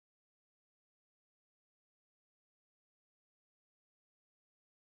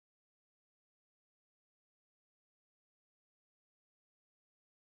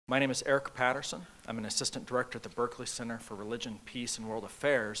My name is Eric Patterson. I'm an assistant director at the Berkley Center for Religion, Peace, and World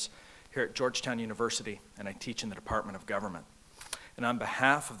Affairs here at Georgetown University, and I teach in the Department of Government. And on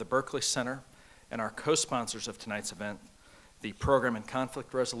behalf of the Berkley Center and our co-sponsors of tonight's event, the Program in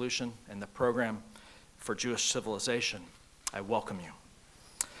Conflict Resolution and the Program for Jewish Civilization, I welcome you.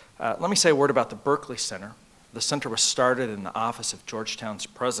 Let me say a word about the Berkley Center. The center was started in the office of Georgetown's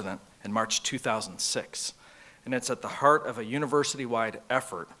president in March 2006, and it's at the heart of a university-wide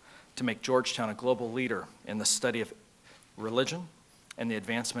effort to make Georgetown a global leader in the study of religion and the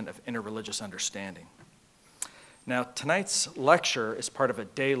advancement of interreligious understanding. Now, tonight's lecture is part of a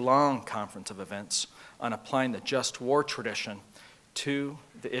day-long conference of events on applying the just war tradition to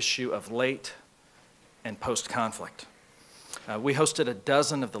the issue of late and post-conflict. We hosted a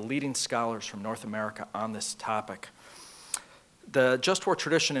dozen of the leading scholars from North America on this topic. The just war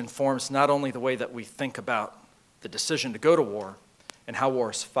tradition informs not only the way that we think about the decision to go to war and how war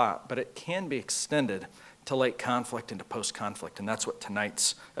is fought, but it can be extended to late conflict and to post-conflict, and that's what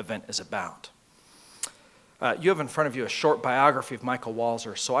tonight's event is about. You have in front of you a short biography of Michael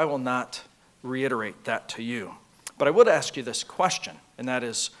Walzer, so I will not reiterate that to you. But I would ask you this question, and that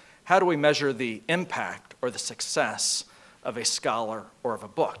is, how do we measure the impact or the success of a scholar or of a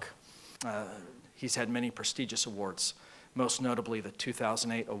book? He's had many prestigious awards, most notably the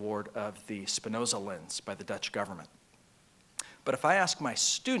 2008 award of the Spinoza Lens by the Dutch government. But if I ask my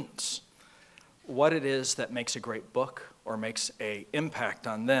students what it is that makes a great book or makes an impact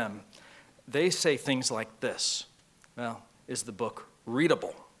on them, they say things like this. Well, is the book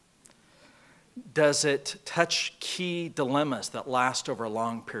readable? Does it touch key dilemmas that last over a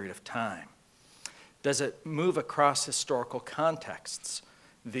long period of time? Does it move across historical contexts?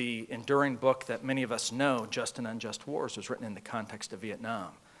 The enduring book that many of us know, Just and Unjust Wars, was written in the context of Vietnam.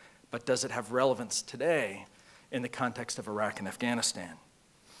 But does it have relevance today in the context of Iraq and Afghanistan?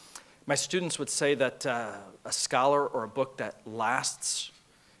 My students would say that a scholar or a book that lasts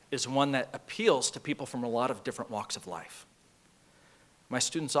is one that appeals to people from a lot of different walks of life. My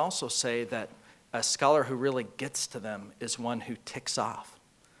students also say that a scholar who really gets to them is one who ticks off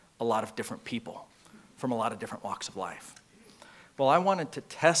a lot of different people from a lot of different walks of life. Well, I wanted to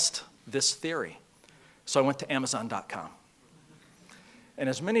test this theory, so I went to Amazon.com. And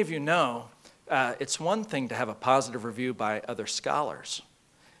as many of you know, it's one thing to have a positive review by other scholars.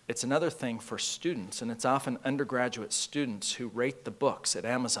 It's another thing for students, and it's often undergraduate students who rate the books at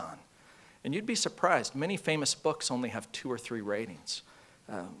Amazon. And you'd be surprised, many famous books only have 2 or 3 ratings.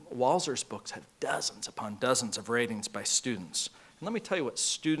 Walzer's books have dozens upon dozens of ratings by students. And let me tell you what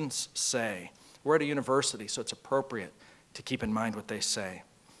students say. We're at a university, so it's appropriate to keep in mind what they say.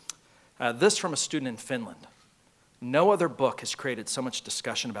 This from a student in Finland. No other book has created so much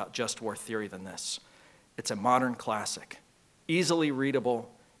discussion about just war theory than this. It's a modern classic, easily readable,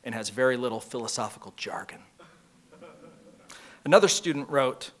 and has very little philosophical jargon. Another student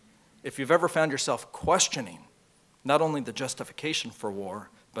wrote, if you've ever found yourself questioning not only the justification for war,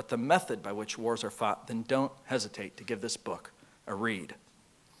 but the method by which wars are fought, then don't hesitate to give this book a read.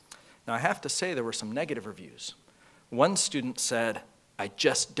 Now, I have to say there were some negative reviews. One student said, I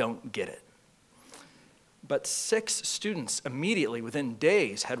just don't get it. But 6 students immediately, within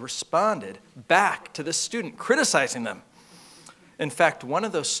days, had responded back to this student, criticizing them. In fact, one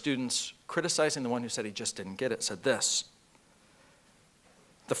of those students, criticizing the one who said he just didn't get it, said this.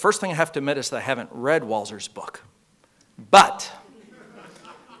 The first thing I have to admit is that I haven't read Walzer's book. But,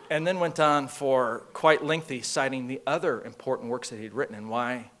 and then went on for quite lengthy, citing the other important works that he'd written and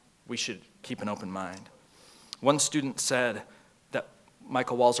why we should keep an open mind. One student said that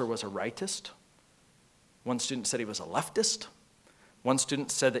Michael Walzer was a rightist. One student said he was a leftist. One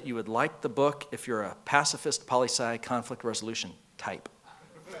student said that you would like the book if you're a pacifist, poli-sci, conflict resolution type.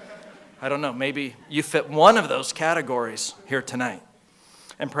 I don't know, maybe you fit one of those categories here tonight.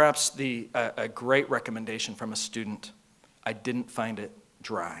 And perhaps a great recommendation from a student, I didn't find it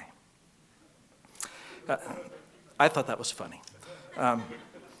dry. I thought that was funny.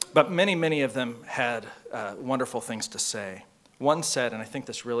 But many, many of them had wonderful things to say. One said, and I think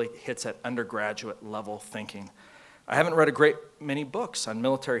this really hits at undergraduate level thinking, I haven't read a great many books on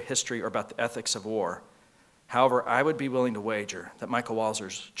military history or about the ethics of war. However, I would be willing to wager that Michael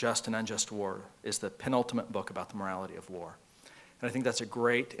Walzer's Just and Unjust War is the penultimate book about the morality of war. And I think that's a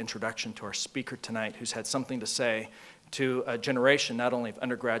great introduction to our speaker tonight, who's had something to say to a generation not only of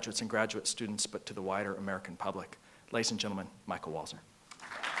undergraduates and graduate students, but to the wider American public. Ladies and gentlemen, Michael Walzer.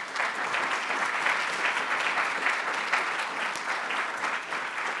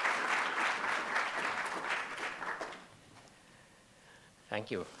 Thank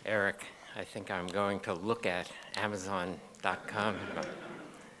you, Eric. I think I'm going to look at Amazon.com.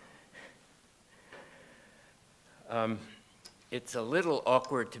 It's a little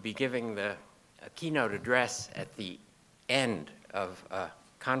awkward to be giving a keynote address at the end of a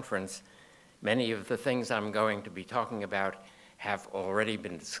conference. Many of the things I'm going to be talking about have already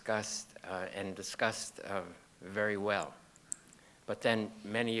been discussed and discussed very well. But then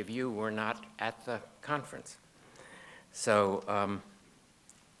many of you were not at the conference. So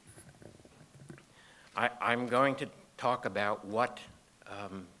I'm going to talk about what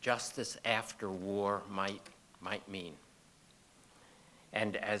justice after war might mean.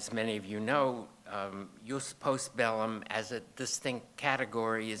 And as many of you know, Jus Post Bellum as a distinct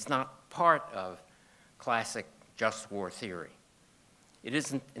category is not part of classic just war theory. It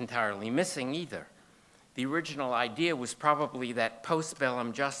isn't entirely missing either. The original idea was probably that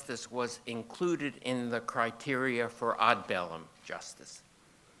post-bellum justice was included in the criteria for ad-bellum justice.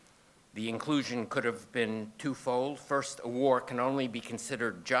 The inclusion could have been twofold. First, a war can only be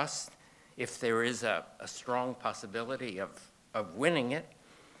considered just if there is a strong possibility of winning it.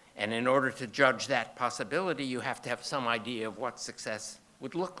 And in order to judge that possibility, you have to have some idea of what success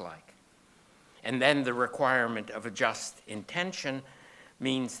would look like. And then the requirement of a just intention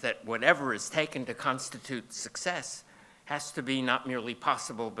means that whatever is taken to constitute success has to be not merely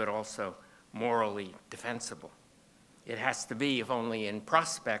possible, but also morally defensible. It has to be, if only in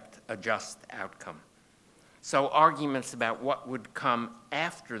prospect, a just outcome. So arguments about what would come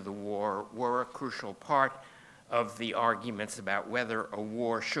after the war were a crucial part of the arguments about whether a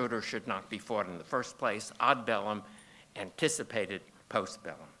war should or should not be fought in the first place, ad bellum, anticipated post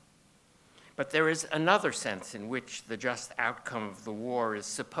bellum. But there is another sense in which the just outcome of the war is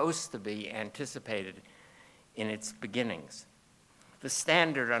supposed to be anticipated in its beginnings. The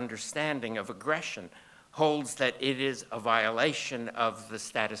standard understanding of aggression holds that it is a violation of the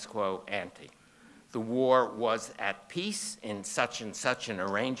status quo ante. The war was at peace in such and such an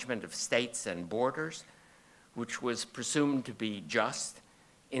arrangement of states and borders, which was presumed to be just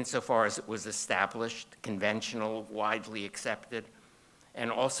insofar as it was established, conventional, widely accepted, and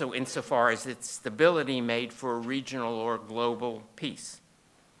also insofar as its stability made for regional or global peace.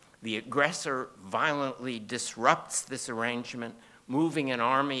 The aggressor violently disrupts this arrangement, moving an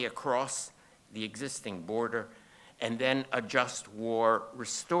army across the existing border, and then a just war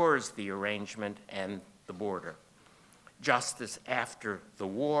restores the arrangement and the border. Justice after the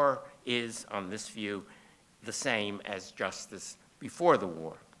war is, on this view, the same as justice before the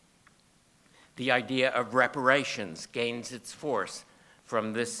war. The idea of reparations gains its force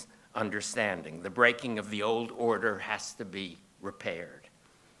from this understanding. The breaking of the old order has to be repaired.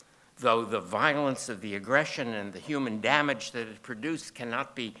 Though the violence of the aggression and the human damage that it produced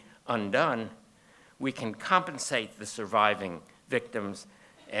cannot be undone, we can compensate the surviving victims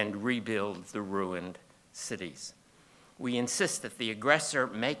and rebuild the ruined cities. We insist that the aggressor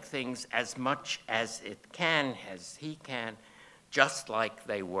make things as much as it can, as he can, just like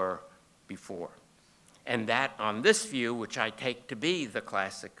they were before. And that, on this view, which I take to be the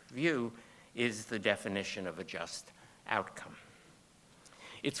classic view, is the definition of a just outcome.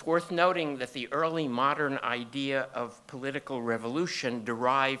 It's worth noting that the early modern idea of political revolution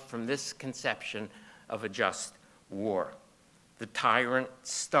derived from this conception of a just war. The tyrant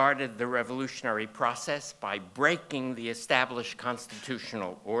started the revolutionary process by breaking the established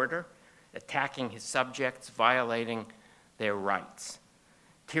constitutional order, attacking his subjects, violating their rights.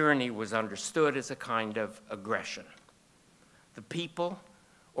 Tyranny was understood as a kind of aggression. The people,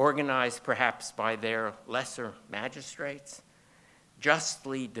 organized perhaps by their lesser magistrates,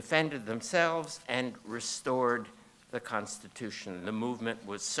 justly defended themselves and restored the Constitution. The movement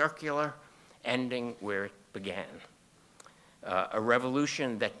was circular, ending where it began. A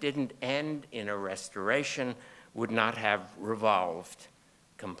revolution that didn't end in a restoration would not have revolved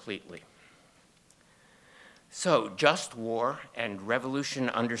completely. So just war and revolution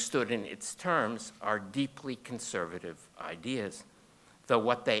understood in its terms are deeply conservative ideas, though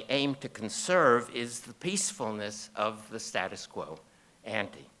what they aim to conserve is the peacefulness of the status quo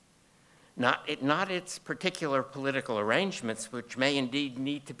ante. Not its particular political arrangements, which may indeed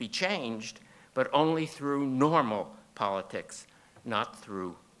need to be changed, but only through normal politics, not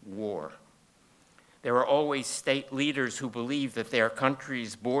through war. There are always state leaders who believe that their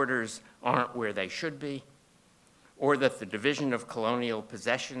country's borders aren't where they should be, or that the division of colonial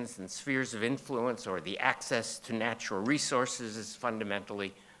possessions and spheres of influence or the access to natural resources is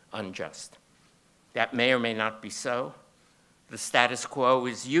fundamentally unjust. That may or may not be so. The status quo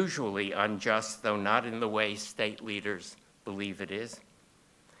is usually unjust, though not in the way state leaders believe it is.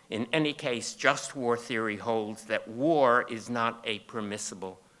 In any case, just war theory holds that war is not a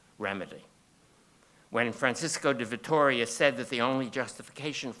permissible remedy. When Francisco de Vitoria said that the only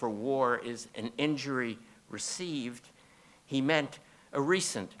justification for war is an injury received, he meant a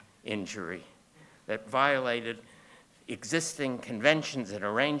recent injury that violated existing conventions and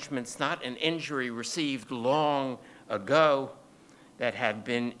arrangements, not an injury received long ago that had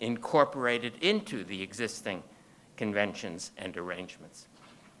been incorporated into the existing conventions and arrangements.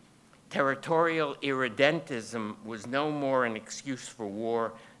 Territorial irredentism was no more an excuse for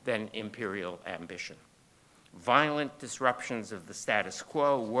war than imperial ambition. Violent disruptions of the status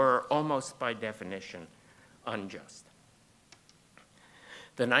quo were, almost by definition, unjust.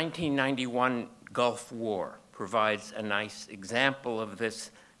 The 1991 Gulf War provides a nice example of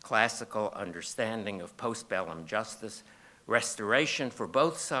this classical understanding of post-bellum justice: restoration for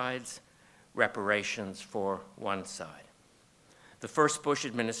both sides, reparations for one side. The first Bush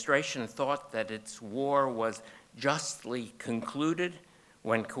administration thought that its war was justly concluded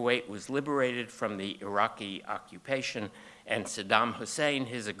when Kuwait was liberated from the Iraqi occupation and Saddam Hussein,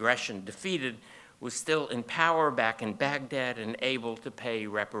 his aggression defeated, was still in power back in Baghdad and able to pay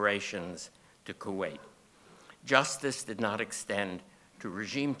reparations to Kuwait. Justice did not extend to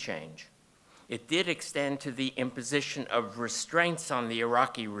regime change. It did extend to the imposition of restraints on the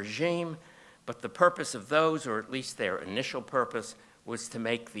Iraqi regime, but the purpose of those, or at least their initial purpose, was to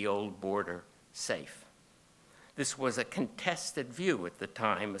make the old border safe. This was a contested view at the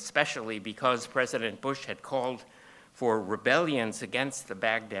time, especially because President Bush had called for rebellions against the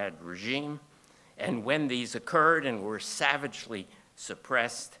Baghdad regime, and when these occurred and were savagely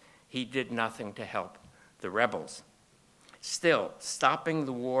suppressed, he did nothing to help the rebels. Still, stopping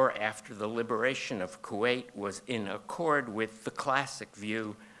the war after the liberation of Kuwait was in accord with the classic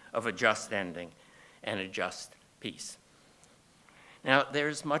view of a just ending and a just peace. Now,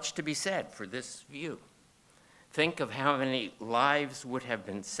 there's much to be said for this view. Think of how many lives would have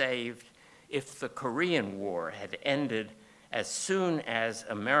been saved if the Korean War had ended as soon as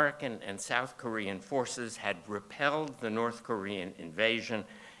American and South Korean forces had repelled the North Korean invasion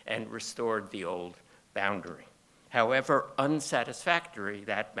and restored the old boundary, however unsatisfactory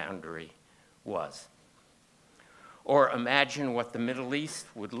that boundary was. Or imagine what the Middle East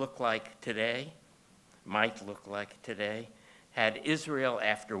would look like today, might look like today, had Israel,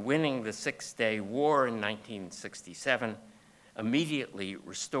 after winning the Six-Day War in 1967, immediately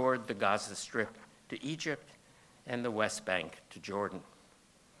restored the Gaza Strip to Egypt and the West Bank to Jordan.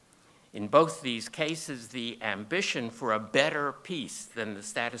 In both these cases, the ambition for a better peace than the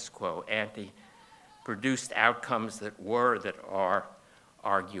status quo ante produced outcomes that are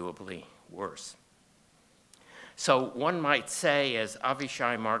arguably worse. So one might say, as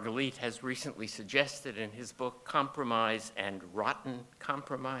Avishai Margalit has recently suggested in his book, Compromise and Rotten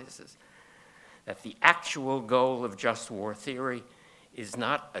Compromises, that the actual goal of just war theory is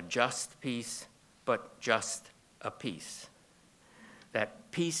not a just peace, but just a peace.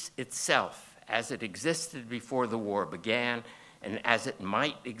 That peace itself, as it existed before the war began and as it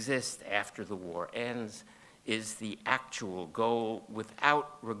might exist after the war ends, is the actual goal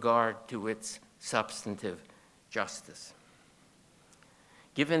without regard to its substantive justice.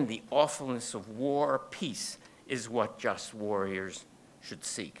 Given the awfulness of war, peace is what just warriors should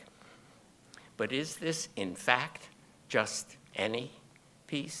seek. But is this, in fact, just any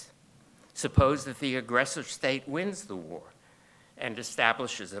peace? Suppose that the aggressor state wins the war and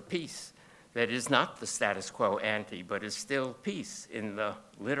establishes a peace that is not the status quo ante, but is still peace in the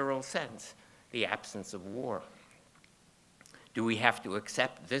literal sense, the absence of war. Do we have to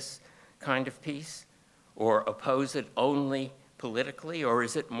accept this kind of peace or oppose it only politically, or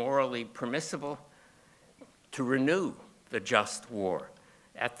is it morally permissible to renew the just war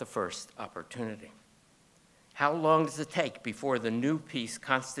at the first opportunity? How long does it take before the new peace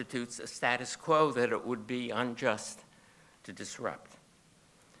constitutes a status quo that it would be unjust to disrupt?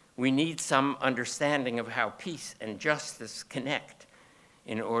 We need some understanding of how peace and justice connect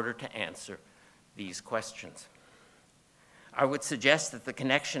in order to answer these questions. I would suggest that the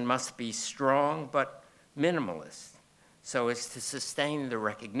connection must be strong but minimalist, so as to sustain the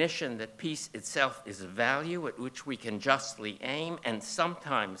recognition that peace itself is a value at which we can justly aim and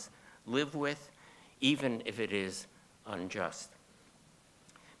sometimes live with, even if it is unjust.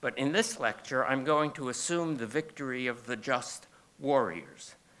 But in this lecture, I'm going to assume the victory of the just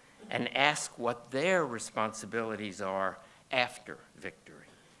warriors and ask what their responsibilities are after victory.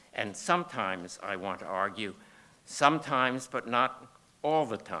 And sometimes, I want to argue, sometimes, but not all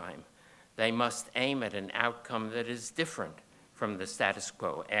the time, they must aim at an outcome that is different from the status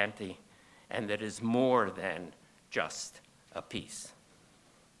quo ante and that is more than just a peace.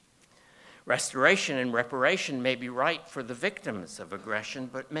 Restoration and reparation may be right for the victims of aggression,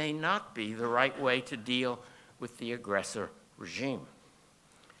 but may not be the right way to deal with the aggressor regime,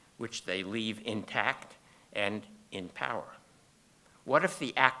 which they leave intact and in power? What if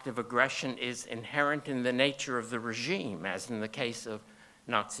the act of aggression is inherent in the nature of the regime, as in the case of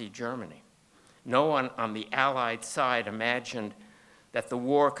Nazi Germany? No one on the Allied side imagined that the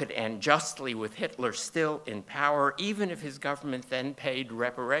war could end justly with Hitler still in power, even if his government then paid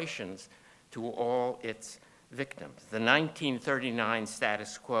reparations to all its victims. The 1939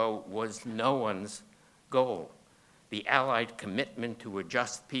 status quo was no one's goal. The Allied commitment to a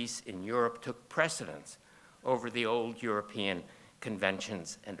just peace in Europe took precedence over the old European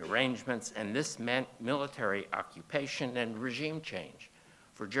conventions and arrangements, and this meant military occupation and regime change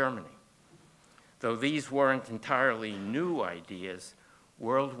for Germany. Though these weren't entirely new ideas,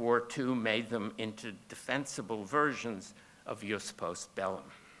 World War II made them into defensible versions of Jus Post Bellum.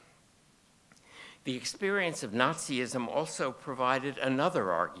 The experience of Nazism also provided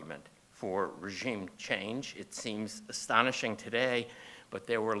another argument for regime change. It seems astonishing today, but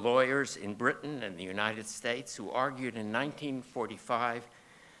there were lawyers in Britain and the United States who argued in 1945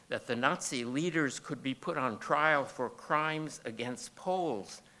 that the Nazi leaders could be put on trial for crimes against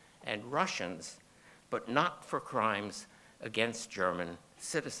Poles and Russians, but not for crimes against German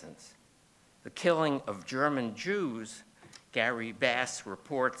citizens. The killing of German Jews, Gary Bass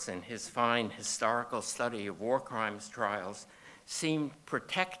reports in his fine historical study of war crimes trials, seemed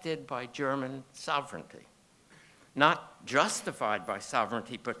protected by German sovereignty. Not justified by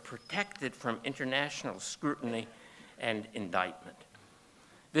sovereignty, but protected from international scrutiny and indictment.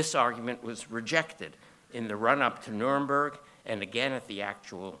 This argument was rejected in the run-up to Nuremberg and again at the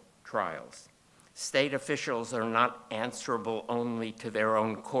actual trials. State officials are not answerable only to their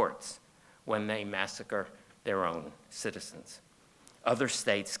own courts when they massacre their own citizens. Other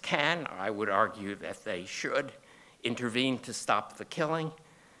states can, I would argue that they should, intervene to stop the killing,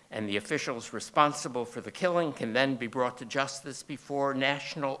 and the officials responsible for the killing can then be brought to justice before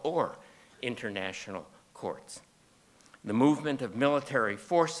national or international courts. The movement of military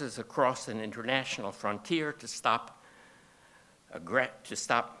forces across an international frontier to stop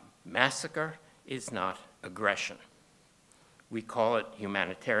massacre is not aggression. We call it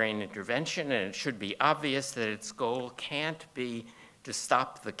humanitarian intervention, and it should be obvious that its goal can't be to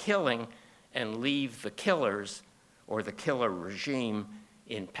stop the killing and leave the killers or the killer regime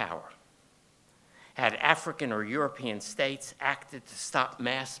in power. Had African or European states acted to stop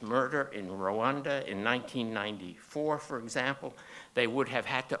mass murder in Rwanda in 1994, for example, they would have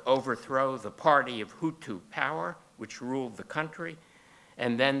had to overthrow the party of Hutu power, which ruled the country,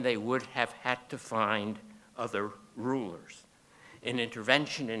 and then they would have had to find other rulers. An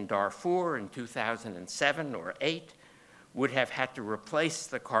intervention in Darfur in 2007 or 8 would have had to replace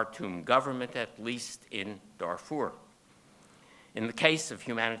the Khartoum government, at least in Darfur. In the case of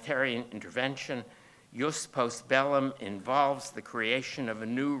humanitarian intervention, Jus Post Bellum involves the creation of a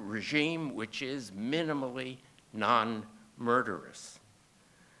new regime which is minimally non-murderous.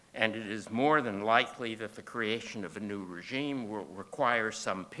 And it is more than likely that the creation of a new regime will require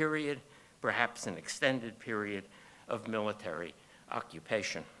some period, perhaps an extended period, of military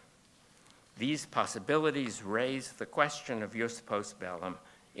occupation. These possibilities raise the question of Jus Post Bellum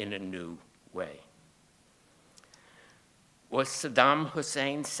in a new way. Was Saddam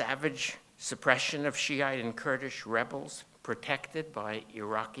Hussein's savage suppression of Shiite and Kurdish rebels protected by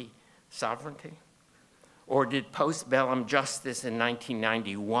Iraqi sovereignty? Or did post-Bellum justice in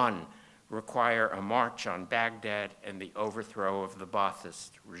 1991 require a march on Baghdad and the overthrow of the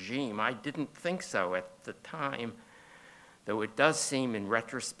Ba'athist regime? I didn't think so at the time, though it does seem in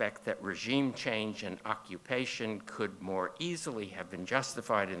retrospect that regime change and occupation could more easily have been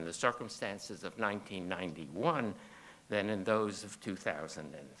justified in the circumstances of 1991 than in those of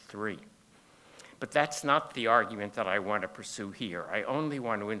 2003. But that's not the argument that I want to pursue here. I only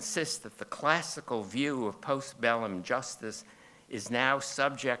want to insist that the classical view of post-Bellum justice is now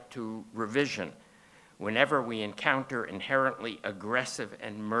subject to revision whenever we encounter inherently aggressive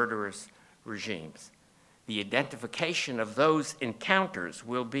and murderous regimes. The identification of those encounters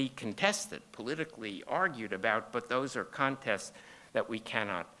will be contested, politically argued about, but those are contests that we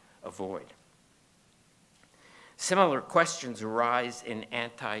cannot avoid. Similar questions arise in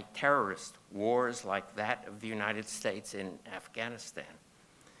anti-terrorist wars like that of the United States in Afghanistan.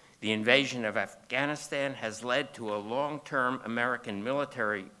 The invasion of Afghanistan has led to a long-term American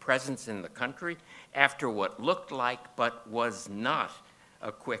military presence in the country after what looked like but was not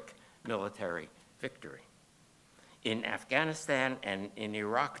a quick military victory. In Afghanistan and in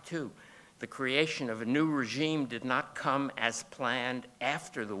Iraq too, the creation of a new regime did not come as planned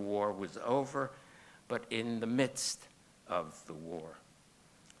after the war was over, but in the midst of the war.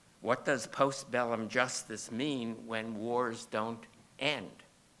 What does post-Bellum justice mean when wars don't end?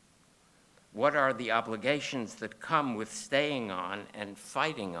 What are the obligations that come with staying on and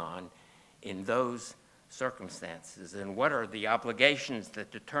fighting on in those circumstances? And what are the obligations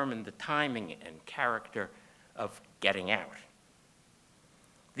that determine the timing and character of getting out?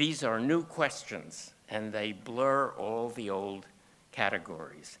 These are new questions, and they blur all the old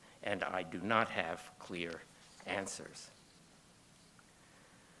categories, and I do not have clear answers.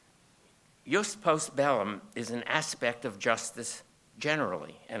 Jus Post Bellum is an aspect of justice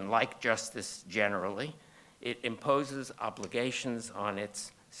generally, and like justice generally, it imposes obligations on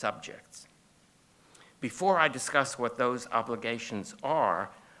its subjects. Before I discuss what those obligations are,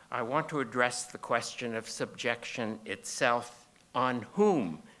 I want to address the question of subjection itself. On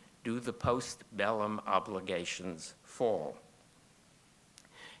whom do the post-bellum obligations fall?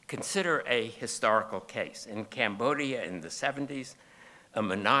 Consider a historical case. In Cambodia in the 70s, a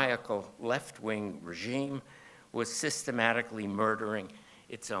maniacal left-wing regime was systematically murdering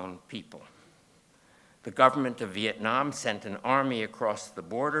its own people. The government of Vietnam sent an army across the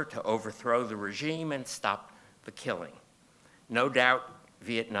border to overthrow the regime and stop the killing. No doubt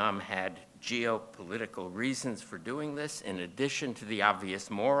Vietnam had geopolitical reasons for doing this, in addition to the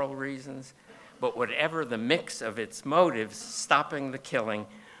obvious moral reasons, but whatever the mix of its motives, stopping the killing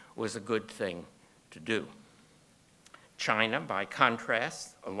was a good thing to do. China, by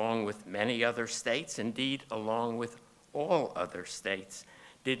contrast, along with many other states, indeed along with all other states,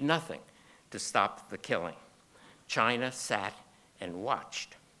 did nothing to stop the killing. China sat and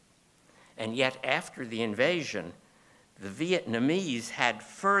watched. And yet after the invasion, the Vietnamese had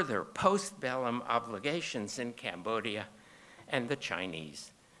further post-bellum obligations in Cambodia, and the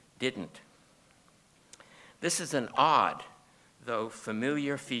Chinese didn't. This is an odd, though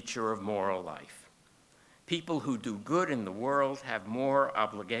familiar feature of moral life. People who do good in the world have more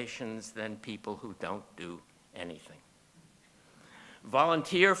obligations than people who don't do anything.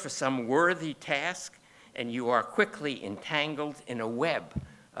 Volunteer for some worthy task, and you are quickly entangled in a web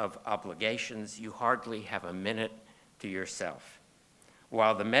of obligations. You hardly have a minute to yourself,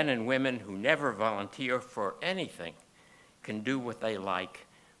 while the men and women who never volunteer for anything can do what they like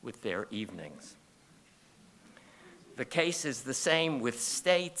with their evenings. The case is the same with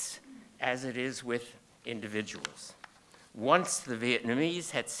states as it is with individuals. Once the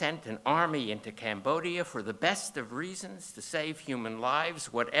Vietnamese had sent an army into Cambodia for the best of reasons to save human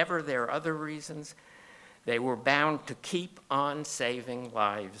lives, whatever their other reasons, they were bound to keep on saving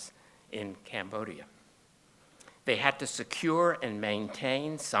lives in Cambodia. They had to secure and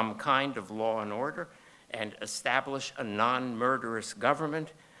maintain some kind of law and order and establish a non-murderous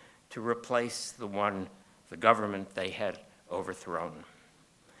government to replace the government they had overthrown.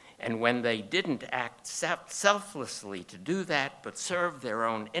 And when they didn't act selflessly to do that, but served their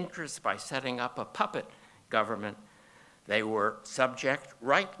own interests by setting up a puppet government, they were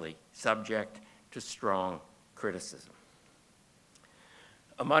rightly subject to strong criticism.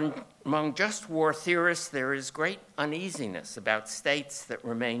 Among just war theorists, there is great uneasiness about states that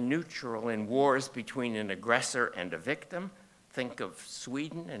remain neutral in wars between an aggressor and a victim. Think of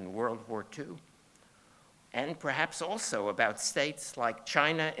Sweden in World War II. And perhaps also about states like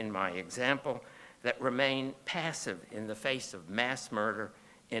China, in my example, that remain passive in the face of mass murder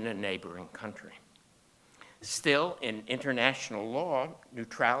in a neighboring country. Still, in international law,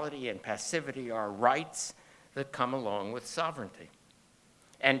 neutrality and passivity are rights that come along with sovereignty.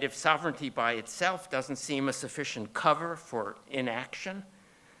 And if sovereignty by itself doesn't seem a sufficient cover for inaction,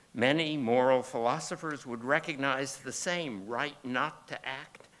 many moral philosophers would recognize the same right not to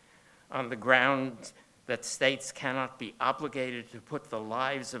act on the grounds that states cannot be obligated to put the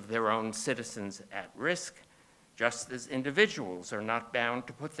lives of their own citizens at risk, just as individuals are not bound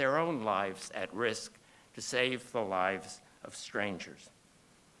to put their own lives at risk to save the lives of strangers.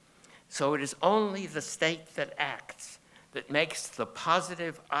 So it is only the state that acts that makes the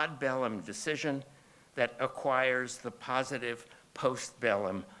positive ad bellum decision that acquires the positive post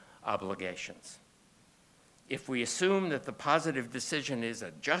bellum obligations. If we assume that the positive decision is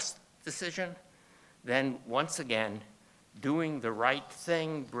a just decision, then once again, doing the right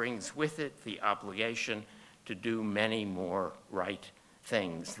thing brings with it the obligation to do many more right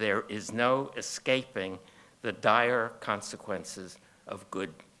things. There is no escaping the dire consequences of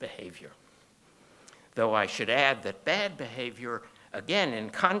good behavior. Though I should add that bad behavior, again, in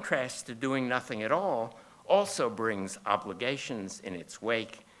contrast to doing nothing at all, also brings obligations in its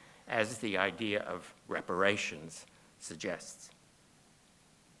wake, as the idea of reparations suggests.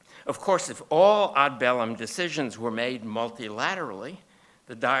 Of course, if all ad bellum decisions were made multilaterally,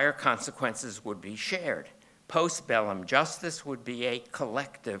 the dire consequences would be shared. Post bellum justice would be a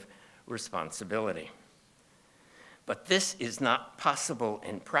collective responsibility. But this is not possible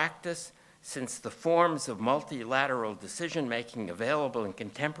in practice since the forms of multilateral decision-making available in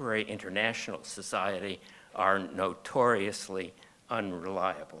contemporary international society are notoriously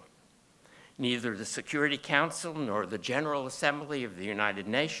unreliable. Neither the Security Council nor the General Assembly of the United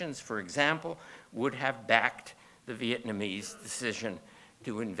Nations, for example, would have backed the Vietnamese decision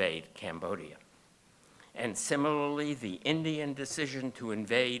to invade Cambodia. And similarly, the Indian decision to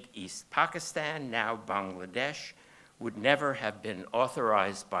invade East Pakistan, now Bangladesh, would never have been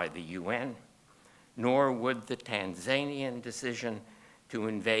authorized by the UN, nor would the Tanzanian decision to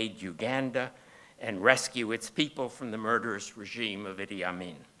invade Uganda and rescue its people from the murderous regime of Idi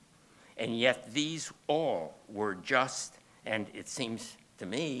Amin. And yet these all were just, and it seems to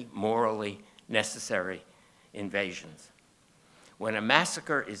me, morally necessary invasions. When a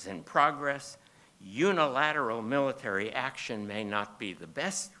massacre is in progress, unilateral military action may not be the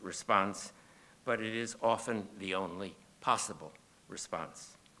best response, but it is often the only possible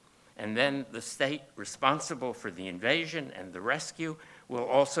response. And then the state responsible for the invasion and the rescue will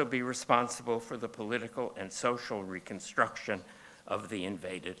also be responsible for the political and social reconstruction of the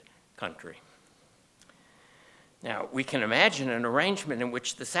invaded country. Now, we can imagine an arrangement in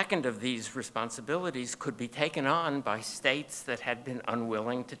which the second of these responsibilities could be taken on by states that had been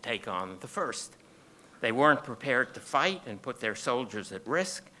unwilling to take on the first. They weren't prepared to fight and put their soldiers at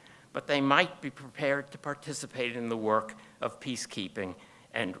risk, but they might be prepared to participate in the work of peacekeeping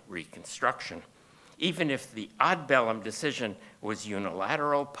and reconstruction. Even if the ad bellum decision was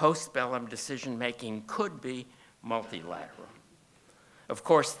unilateral, post-bellum decision-making could be multilateral. Of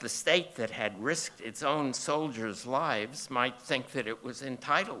course, the state that had risked its own soldiers' lives might think that it was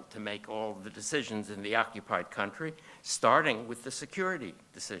entitled to make all the decisions in the occupied country, starting with the security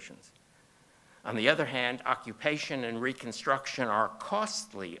decisions. On the other hand, occupation and reconstruction are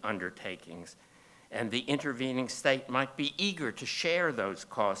costly undertakings, and the intervening state might be eager to share those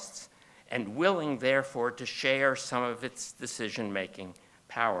costs and willing, therefore, to share some of its decision-making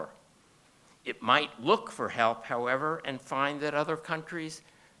power. It might look for help, however, and find that other countries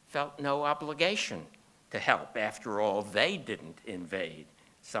felt no obligation to help. After all, they didn't invade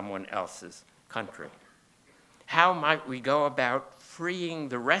someone else's country. How might we go about freeing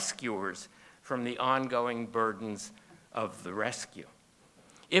the rescuers from the ongoing burdens of the rescue?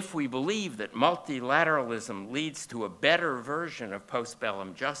 If we believe that multilateralism leads to a better version of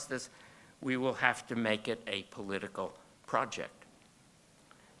post-bellum justice, we will have to make it a political project.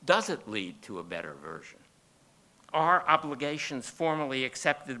 Does it lead to a better version? Are obligations formally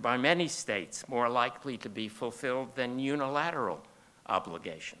accepted by many states more likely to be fulfilled than unilateral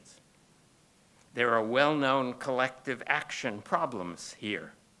obligations? There are well-known collective action problems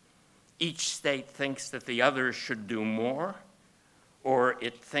here. Each state thinks that the others should do more, or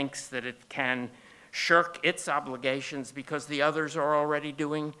it thinks that it can shirk its obligations because the others are already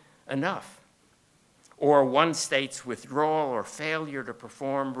doing enough. Or one state's withdrawal or failure to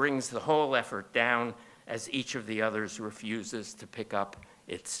perform brings the whole effort down as each of the others refuses to pick up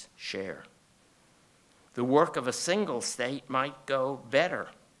its share. The work of a single state might go better,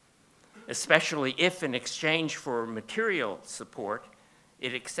 especially if in exchange for material support,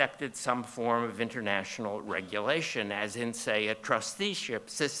 it accepted some form of international regulation, as in, say, a trusteeship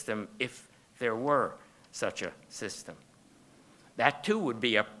system, if there were such a system. That too would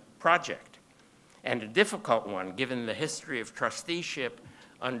be a project, and a difficult one given the history of trusteeship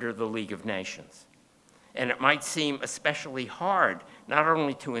under the League of Nations. And it might seem especially hard not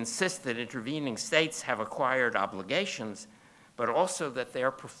only to insist that intervening states have acquired obligations, but also that their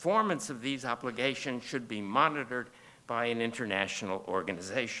performance of these obligations should be monitored by an international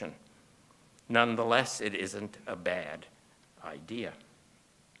organization. Nonetheless, it isn't a bad idea.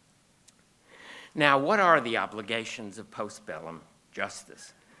 Now, what are the obligations of post-bellum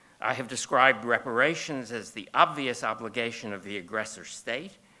justice? I have described reparations as the obvious obligation of the aggressor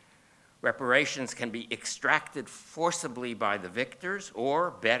state. Reparations can be extracted forcibly by the victors,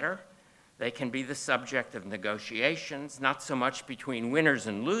 or better, they can be the subject of negotiations, not so much between winners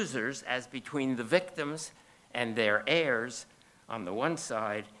and losers as between the victims and their heirs on the one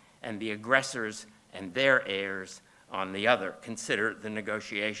side, and the aggressors and their heirs on the other. Consider the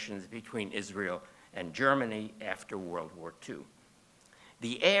negotiations between Israel and Germany after World War II.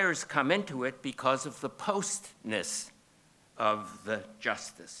 The heirs come into it because of the postness of the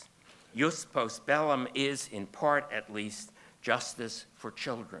justice. Jus Post Bellum is, in part at least, justice for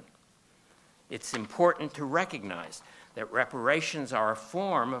children. It's important to recognize that reparations are a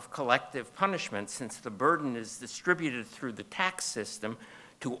form of collective punishment, since the burden is distributed through the tax system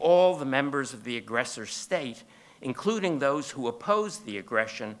to all the members of the aggressor state, including those who oppose the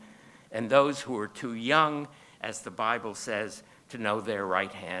aggression and those who are too young, as the Bible says, to know their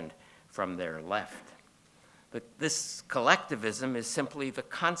right hand from their left. But this collectivism is simply the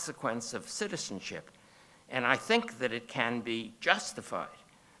consequence of citizenship, and I think that it can be justified,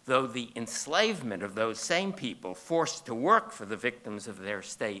 though the enslavement of those same people forced to work for the victims of their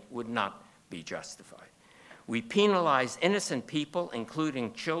state would not be justified. We penalize innocent people,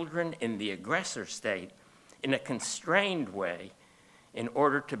 including children in the aggressor state, in a constrained way in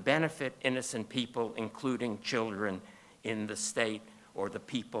order to benefit innocent people, including children in the state or the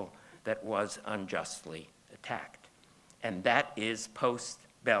people that was unjustly attacked. And that is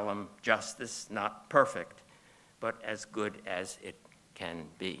post-bellum justice, not perfect, but as good as it can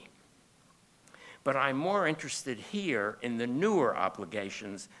be. But I'm more interested here in the newer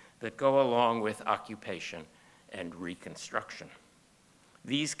obligations that go along with occupation and reconstruction.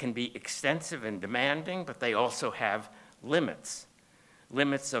 These can be extensive and demanding, but they also have limits.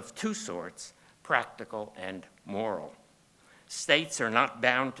 Limits of two sorts, practical and moral. States are not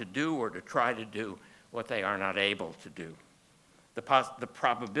bound to do or to try to do what they are not able to do. The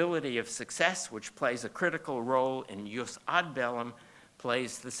probability of success, which plays a critical role in Jus ad bellum,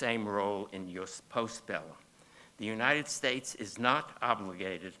 plays the same role in Jus Post Bellum. The United States is not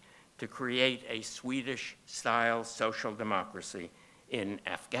obligated to create a Swedish-style social democracy in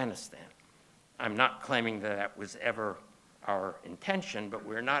Afghanistan. I'm not claiming that that was ever our intention, but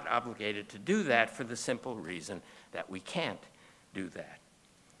we're not obligated to do that for the simple reason that we can't do that.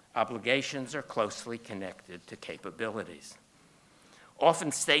 Obligations are closely connected to capabilities.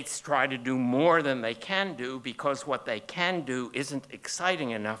 Often states try to do more than they can do because what they can do isn't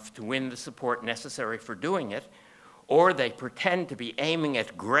exciting enough to win the support necessary for doing it, or they pretend to be aiming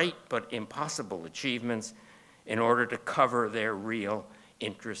at great but impossible achievements in order to cover their real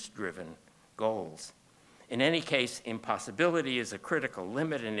interest-driven goals. In any case, impossibility is a critical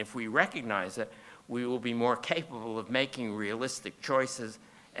limit, and if we recognize it, we will be more capable of making realistic choices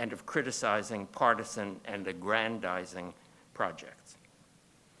and of criticizing partisan and aggrandizing projects.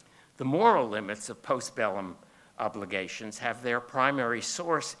 The moral limits of post-bellum obligations have their primary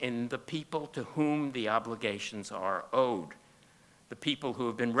source in the people to whom the obligations are owed. The people who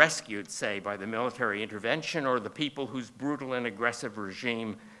have been rescued, say, by the military intervention, or the people whose brutal and aggressive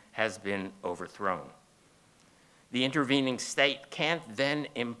regime has been overthrown. The intervening state can't then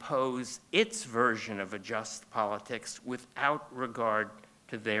impose its version of a just politics without regard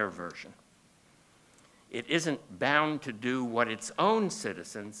to their version. It isn't bound to do what its own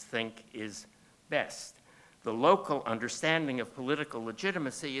citizens think is best. The local understanding of political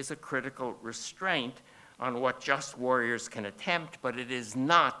legitimacy is a critical restraint on what just warriors can attempt, but it is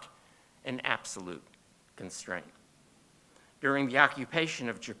not an absolute constraint. During the occupation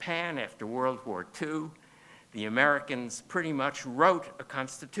of Japan after World War II, the Americans pretty much wrote a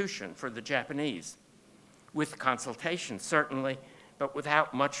constitution for the Japanese, with consultation certainly, but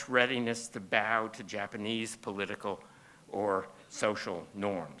without much readiness to bow to Japanese political or social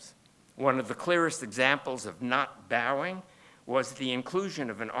norms. One of the clearest examples of not bowing was the inclusion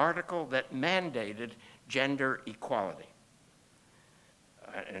of an article that mandated gender equality,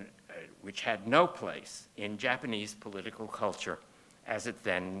 which had no place in Japanese political culture as it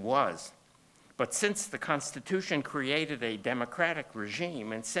then was. But since the Constitution created a democratic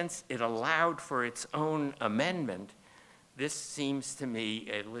regime, and since it allowed for its own amendment, this seems to me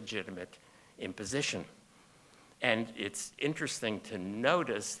a legitimate imposition. And it's interesting to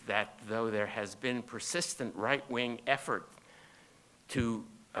notice that though there has been persistent right-wing effort to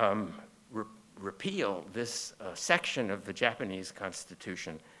repeal this section of the Japanese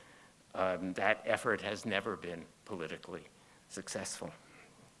Constitution, that effort has never been politically successful.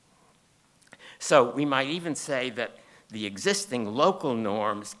 So we might even say that the existing local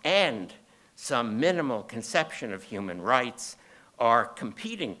norms and some minimal conception of human rights are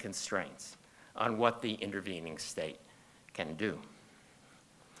competing constraints on what the intervening state can do.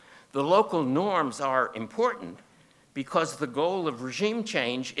 The local norms are important because the goal of regime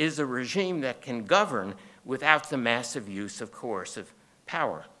change is a regime that can govern without the massive use of coercive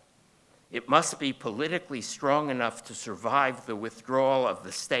power. It must be politically strong enough to survive the withdrawal of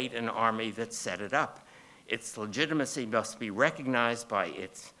the state and army that set it up. Its legitimacy must be recognized by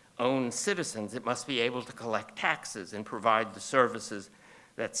its own citizens. It must be able to collect taxes and provide the services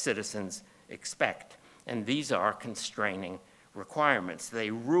that citizens expect. And these are constraining requirements.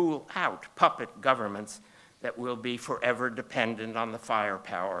 They rule out puppet governments that will be forever dependent on the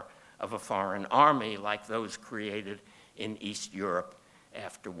firepower of a foreign army like those created in East Europe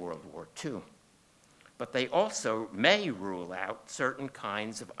after World War II. But they also may rule out certain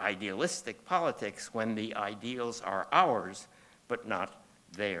kinds of idealistic politics when the ideals are ours, but not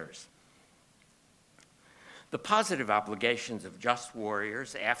theirs. The positive obligations of just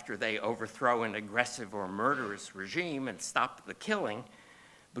warriors after they overthrow an aggressive or murderous regime and stop the killing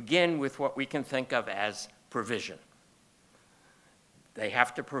begin with what we can think of as provision. They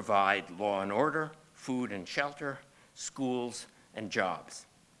have to provide law and order, food and shelter, schools, and jobs.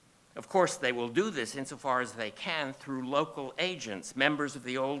 Of course, they will do this insofar as they can through local agents, members of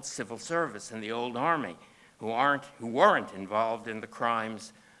the old civil service and the old army, who weren't involved in the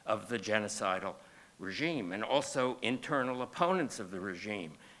crimes of the genocidal regime, and also internal opponents of the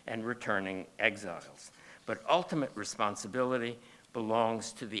regime and returning exiles. But ultimate responsibility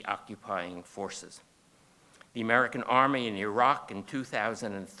belongs to the occupying forces. The American army in Iraq in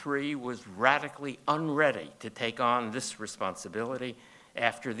 2003 was radically unready to take on this responsibility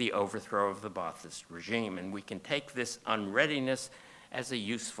after the overthrow of the Ba'athist regime, and we can take this unreadiness as a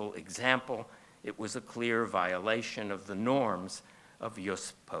useful example. It was a clear violation of the norms of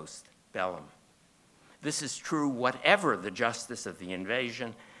Jus Post Bellum. This is true whatever the justice of the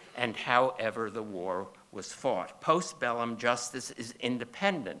invasion and however the war was fought. Post-bellum justice is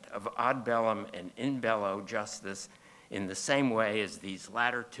independent of ad bellum and in bello justice in the same way as these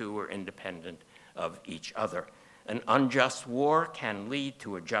latter two are independent of each other. An unjust war can lead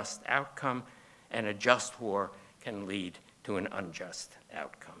to a just outcome, and a just war can lead to an unjust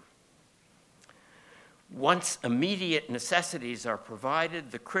outcome. Once immediate necessities are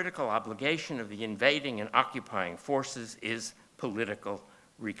provided, the critical obligation of the invading and occupying forces is political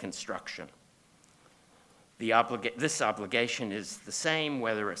reconstruction. This obligation is the same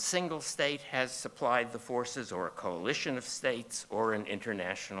whether a single state has supplied the forces or a coalition of states or an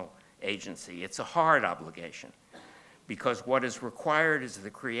international agency. It's a hard obligation because what is required is the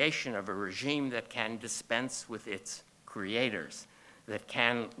creation of a regime that can dispense with its creators, that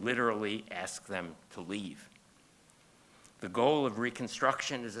can literally ask them to leave. The goal of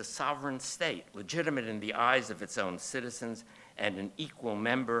reconstruction is a sovereign state, legitimate in the eyes of its own citizens and an equal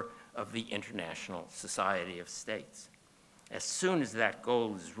member of the International Society of States. As soon as that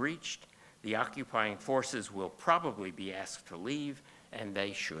goal is reached, the occupying forces will probably be asked to leave, and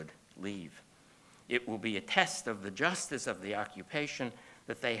they should leave. It will be a test of the justice of the occupation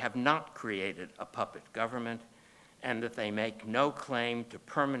that they have not created a puppet government, and that they make no claim to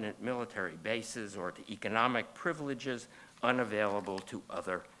permanent military bases or to economic privileges unavailable to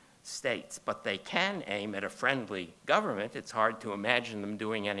other states. But they can aim at a friendly government. It's hard to imagine them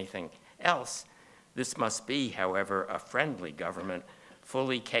doing anything else. This must be, however, a friendly government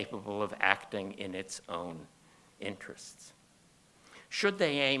fully capable of acting in its own interests. Should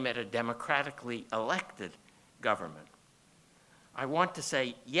they aim at a democratically elected government? I want to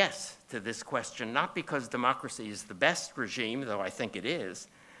say yes to this question, not because democracy is the best regime, though I think it is,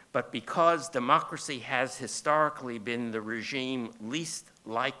 but because democracy has historically been the regime least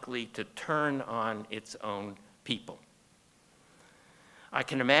likely to turn on its own people. I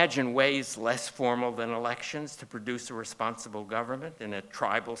can imagine ways less formal than elections to produce a responsible government. In a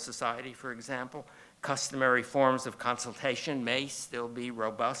tribal society, for example, customary forms of consultation may still be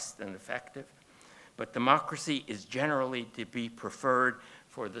robust and effective. But democracy is generally to be preferred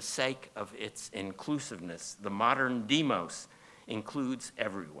for the sake of its inclusiveness. The modern demos includes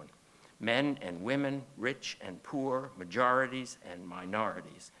everyone, men and women, rich and poor, majorities and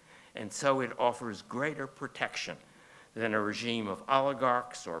minorities. And so it offers greater protection than a regime of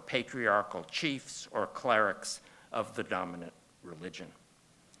oligarchs or patriarchal chiefs or clerics of the dominant religion.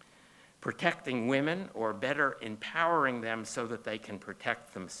 Protecting women, or better, empowering them so that they can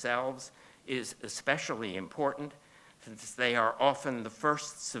protect themselves, is especially important since they are often the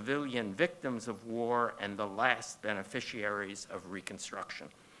first civilian victims of war and the last beneficiaries of reconstruction.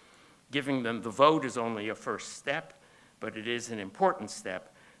 Giving them the vote is only a first step, but it is an important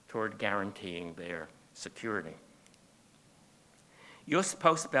step toward guaranteeing their security. Jus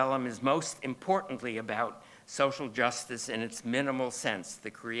Post Bellum is most importantly about social justice in its minimal sense,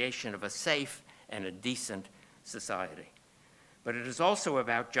 the creation of a safe and a decent society. But it is also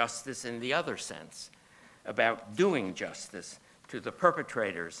about justice in the other sense, about doing justice to the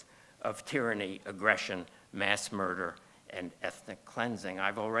perpetrators of tyranny, aggression, mass murder, and ethnic cleansing.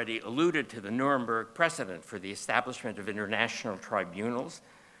 I've already alluded to the Nuremberg precedent for the establishment of international tribunals,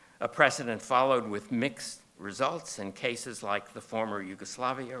 a precedent followed with mixed results in cases like the former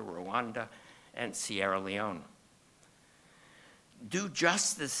Yugoslavia, Rwanda, and Sierra Leone. Do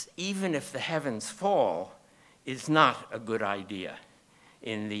justice even if the heavens fall is not a good idea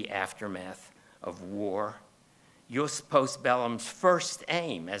in the aftermath of war. Jus Post Bellum's first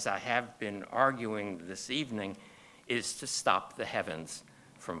aim, as I have been arguing this evening, is to stop the heavens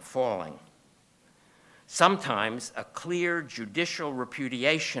from falling. Sometimes a clear judicial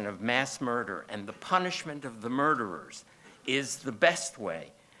repudiation of mass murder and the punishment of the murderers is the best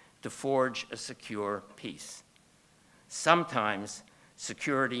way to forge a secure peace. Sometimes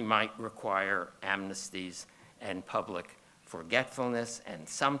security might require amnesties and public forgetfulness, and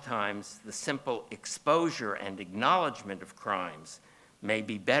sometimes the simple exposure and acknowledgement of crimes may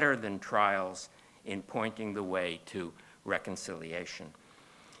be better than trials in pointing the way to reconciliation.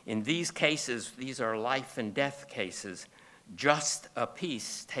 In these cases, these are life and death cases, just a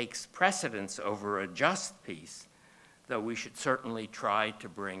peace takes precedence over a just peace, though we should certainly try to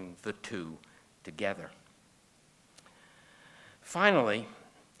bring the two together. Finally,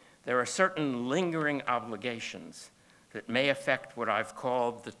 there are certain lingering obligations that may affect what I've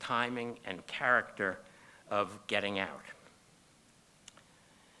called the timing and character of getting out.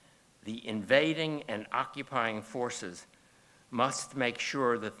 The invading and occupying forces must make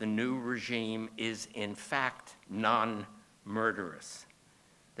sure that the new regime is in fact non-murderous,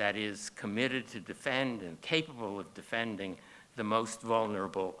 that is, committed to defend and capable of defending the most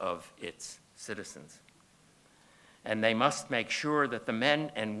vulnerable of its citizens. And they must make sure that the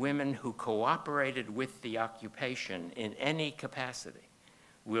men and women who cooperated with the occupation in any capacity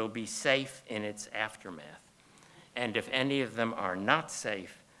will be safe in its aftermath. And if any of them are not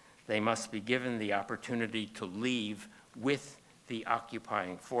safe, they must be given the opportunity to leave with the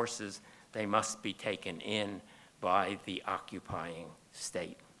occupying forces. They must be taken in by the occupying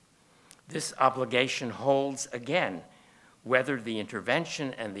state. This obligation holds, again, whether the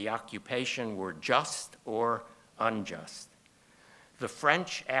intervention and the occupation were just or unjust. The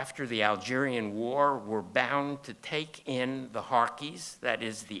French, after the Algerian War, were bound to take in the Harkis, that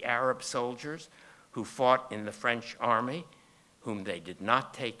is, the Arab soldiers who fought in the French army, whom they did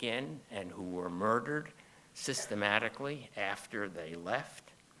not take in and who were murdered systematically after they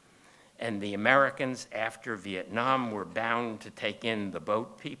left. And the Americans, after Vietnam, were bound to take in the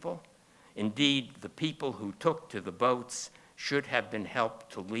boat people. Indeed, the people who took to the boats should have been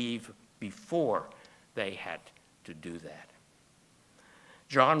helped to leave before they had to do that.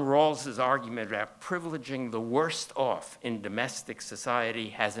 John Rawls's argument about privileging the worst off in domestic society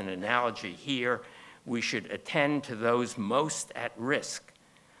has an analogy here. We should attend to those most at risk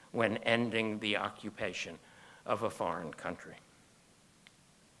when ending the occupation of a foreign country.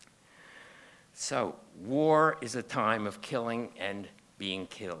 So, war is a time of killing and being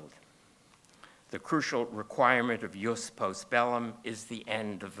killed. The crucial requirement of Jus Post Bellum is the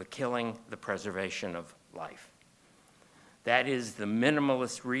end of the killing, the preservation of life. That is the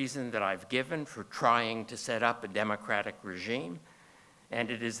minimalist reason that I've given for trying to set up a democratic regime, and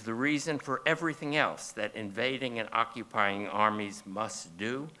it is the reason for everything else that invading and occupying armies must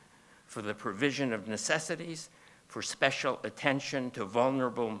do, for the provision of necessities, for special attention to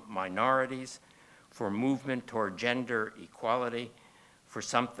vulnerable minorities, for movement toward gender equality, for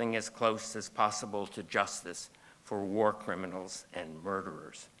something as close as possible to justice for war criminals and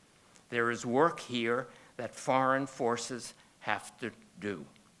murderers. There is work here that foreign forces have to do.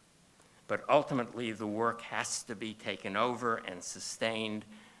 But ultimately, the work has to be taken over and sustained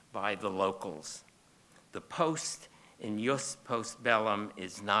by the locals. The post in Jus Post Bellum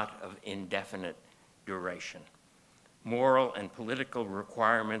is not of indefinite duration. Moral and political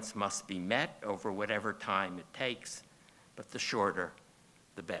requirements must be met over whatever time it takes, but the shorter,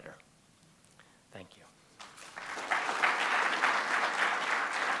 the better. Thank you.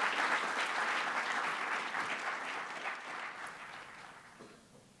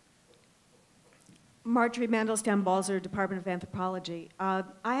 Marjorie Mandelstam-Balzer, Department of Anthropology. I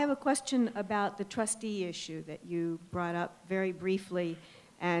have a question about the trustee issue that you brought up very briefly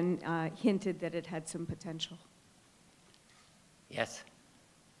and hinted that it had some potential. Yes.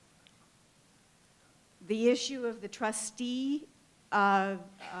 The issue of the trustee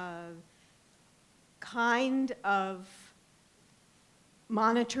kind of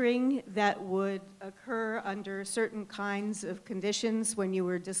monitoring that would occur under certain kinds of conditions when you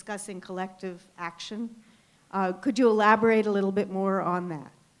were discussing collective action. Could you elaborate a little bit more on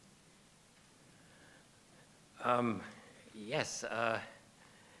that? Yes.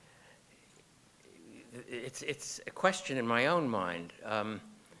 It's a question in my own mind.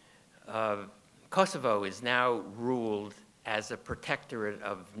 Kosovo is now ruled as a protectorate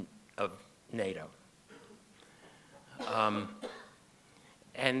of NATO.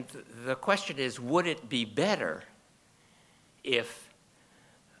 And the question is, would it be better if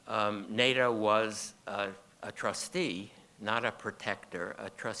NATO was a trustee, not a protector, a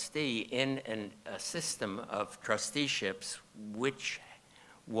trustee in a system of trusteeships which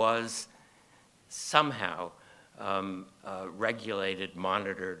was somehow regulated,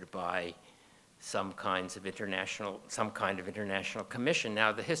 monitored by some kind of international commission.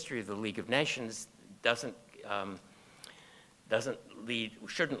 Now, the history of the League of Nations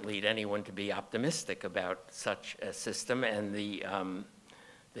shouldn't lead anyone to be optimistic about such a system, and the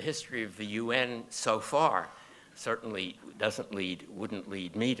history of the UN so far certainly wouldn't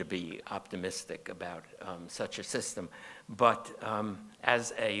lead me to be optimistic about such a system. But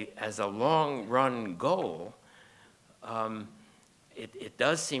as a long-run goal, it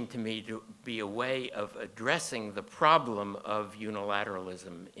does seem to me to be a way of addressing the problem of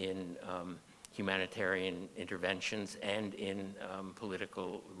unilateralism in humanitarian interventions and in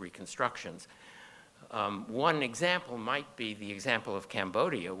political reconstructions. One example might be the example of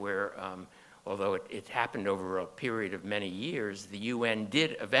Cambodia, where although it happened over a period of many years, the UN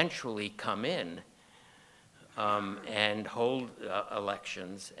did eventually come in and hold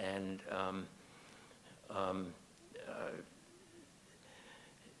elections and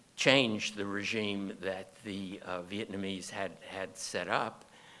change the regime that the Vietnamese had set up.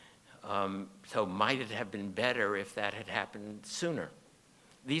 So might it have been better if that had happened sooner?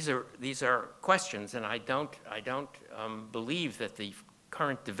 These are questions, and I don't believe that the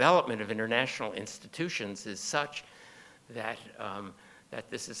current development of international institutions is such that that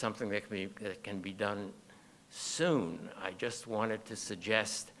this is something that can be done soon. I just wanted to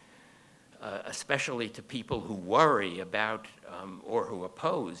suggest, especially to people who worry about or who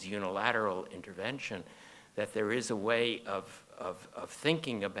oppose unilateral intervention, that there is a way of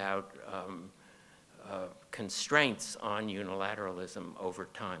thinking about constraints on unilateralism over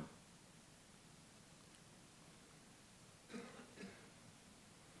time.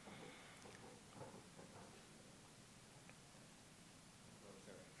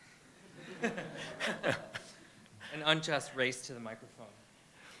 An unjust race to the microphone.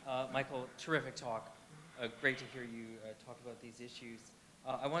 Michael, terrific talk. Great to hear you talk about these issues.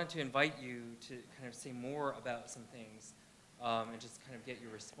 I wanted to invite you to kind of say more about some things and just kind of get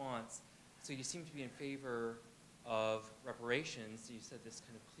your response. So you seem to be in favor of reparations. You said this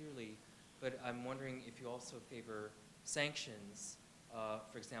kind of clearly, but I'm wondering if you also favor sanctions.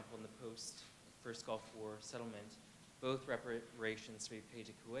 For example, in the post-First Gulf War settlement, both reparations to be paid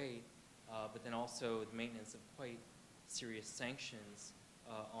to Kuwait, but then also the maintenance of quite serious sanctions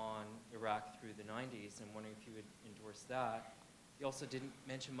on Iraq through the 90s. I'm wondering if you would endorse that. You also didn't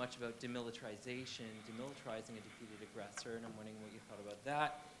mention much about demilitarization, demilitarizing a defeated aggressor, and I'm wondering what you thought about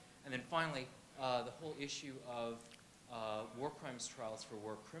that. And then finally, the whole issue of war crimes trials for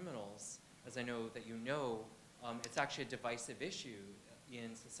war criminals. As I know that you know, it's actually a divisive issue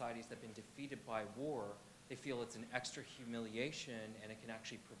in societies that have been defeated by war. They feel it's an extra humiliation, and it can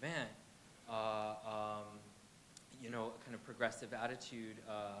actually prevent you know, a kind of progressive attitude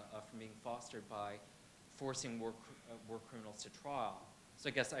from being fostered by forcing war criminals to trial. So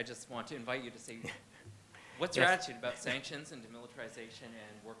I guess I just want to invite you to say, what's your attitude about sanctions and demilitarization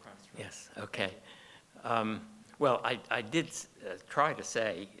and war crimes trials? Yes, okay. Well, I did try to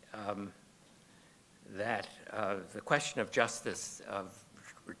say that the question of justice, of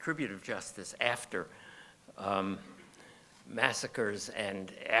retributive justice after massacres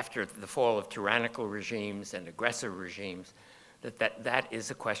and after the fall of tyrannical regimes and aggressive regimes, that is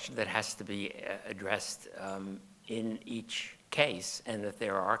a question that has to be addressed in each case, and that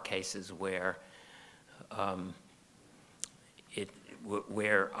there are cases where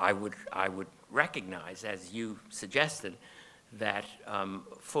where I would recognize, as you suggested, that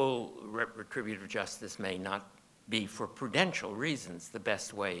full retributive justice may not be, for prudential reasons, the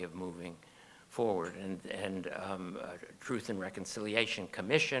best way of moving forward, and Truth and Reconciliation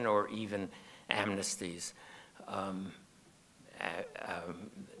Commission or even amnesties,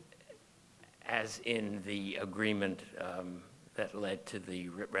 as in the agreement that led to the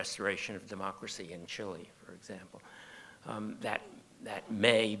restoration of democracy in Chile, for example. That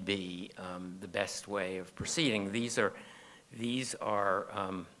may be the best way of proceeding. These are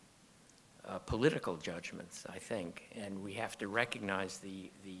political judgments, I think, and we have to recognize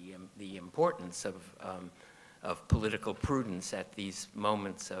the importance of political prudence at these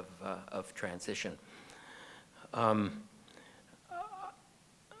moments of transition.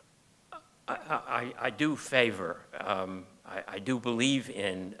 I do favor, I do believe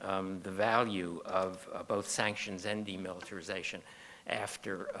in the value of both sanctions and demilitarization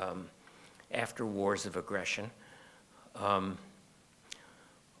after wars of aggression. I'm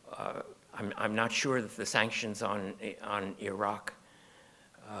not sure that the sanctions on Iraq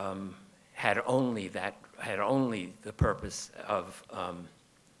had only the purpose of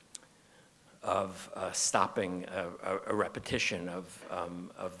stopping a repetition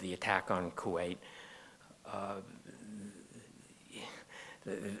of the attack on Kuwait.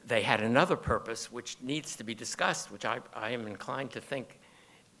 they had another purpose which needs to be discussed, which I am inclined to think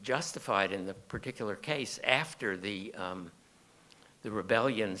justified in the particular case after the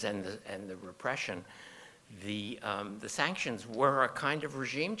rebellions and the repression. The sanctions were a kind of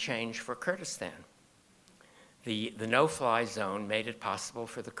regime change for Kurdistan. The no-fly zone made it possible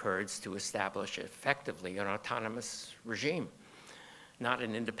for the Kurds to establish effectively an autonomous regime, not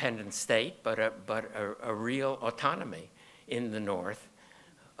an independent state, but a real autonomy in the north.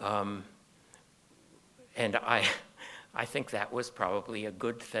 And I think that was probably a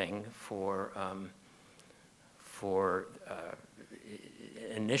good thing for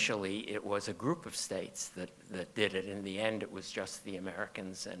initially it was a group of states that did it. In the end, it was just the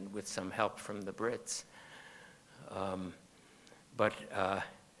Americans and with some help from the Brits.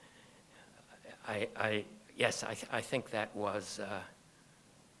 Yes, I think that was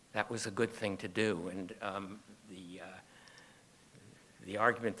a good thing to do. And the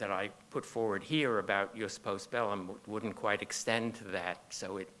argument that I put forward here about Jus Post Bellum wouldn't quite extend to that,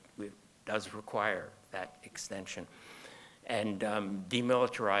 so it does require that extension. And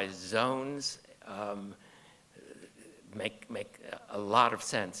demilitarized zones make a lot of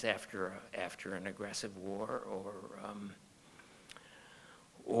sense after an aggressive war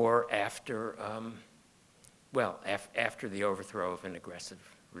or after after the overthrow of an aggressive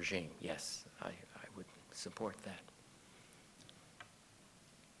regime. Yes, I would support that.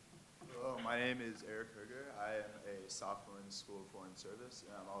 Hello, my name is Eric Herger. I am a sophomore in the School of Foreign Service,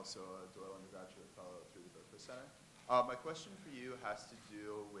 and I'm also a Doyle undergraduate fellow through the Berkley Center. My question for you has to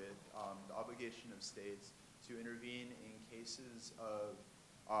do with the obligation of states to intervene in cases of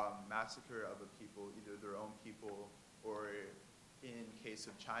massacre of a people, either their own people or in case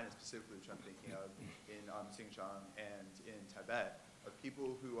of China specifically, which I'm thinking of, in Xinjiang and in Tibet, of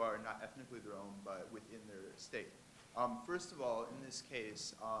people who are not ethnically their own but within their state. First of all, in this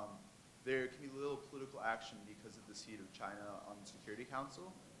case, there can be little political action because of the seat of China on the Security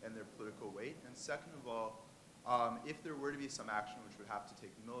Council and their political weight. And second of all, if there were to be some action which would have to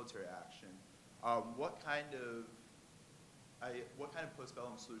take military action, what kind of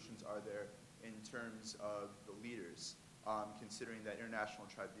post-bellum solutions are there in terms of the leaders, considering that international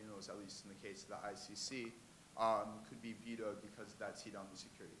tribunals, at least in the case of the ICC, could be vetoed because of that seat on the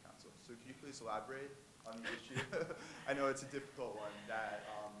Security Council? So could you please elaborate on the issue? I know it's a difficult one that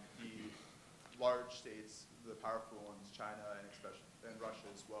the large states, the powerful ones, China and Russia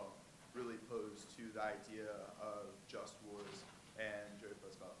as well, really pose to the idea of just wars and Jus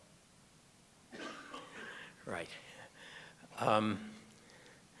Post Bellum. Right.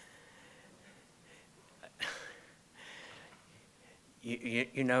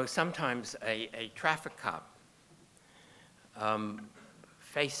 You know, sometimes a traffic cop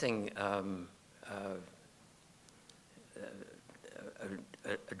facing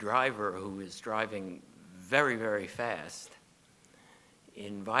a driver who is driving very, very fast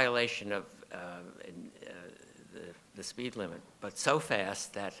in violation of the speed limit, but so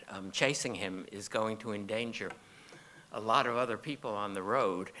fast that chasing him is going to endanger a lot of other people on the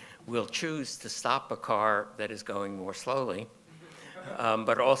road, will choose to stop a car that is going more slowly,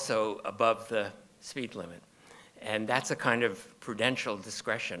 but also above the speed limit. And that's a kind of prudential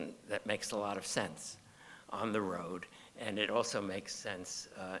discretion that makes a lot of sense on the road, and it also makes sense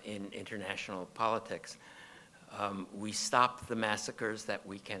in international politics. We stop the massacres that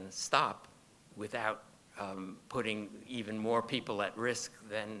we can stop without putting even more people at risk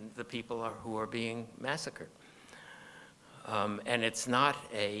than the people who are being massacred. And it's not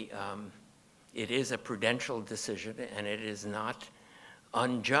it is a prudential decision, and it is not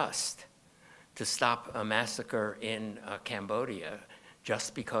unjust to stop a massacre in Cambodia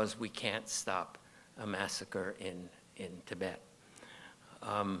just because we can't stop a massacre in Tibet.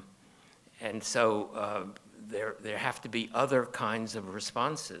 And so there have to be other kinds of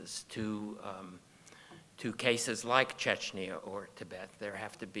responses to cases like Chechnya or Tibet. There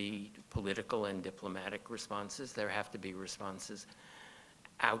have to be political and diplomatic responses. There have to be responses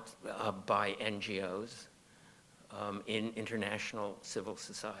out by NGOs in international civil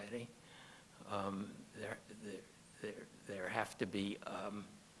society. There have to be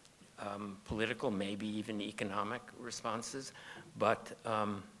political, maybe even economic responses, but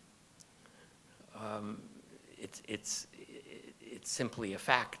it's simply a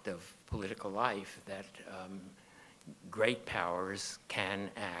fact of political life that great powers can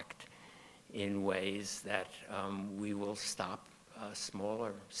act in ways that we will stop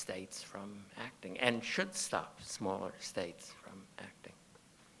smaller states from acting, and should stop smaller states from acting.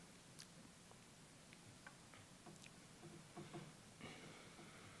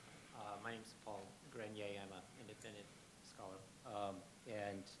 My name's Paul Grenier. I'm an independent scholar.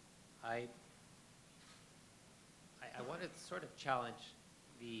 And I want to sort of challenge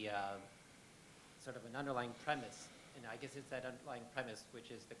the sort of an underlying premise, and I guess it's that underlying premise which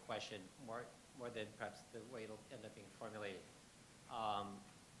is the question more than perhaps the way it'll end up being formulated. I'll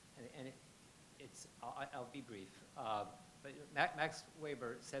be brief. But Max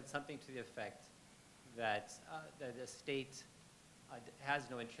Weber said something to the effect that that a state has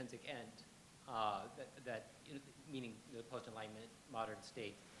no intrinsic end. Meaning the post-Enlightenment modern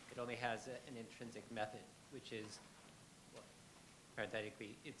state, it only has an intrinsic method, which is, well,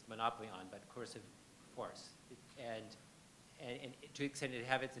 parenthetically, it's monopoly on, but coercive force. And to the extent it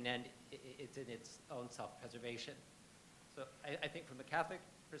has an end, it's in its own self-preservation. So I think from the Catholic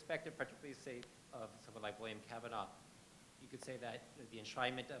perspective, particularly say of someone like William Kavanaugh, you could say that the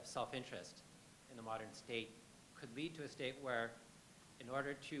enshrinement of self-interest in the modern state could lead to a state where, in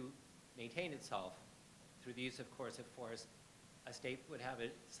order to maintain itself through the use of coercive force, a state would have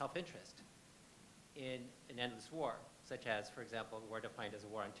a self-interest in an endless war, such as, for example, war defined as a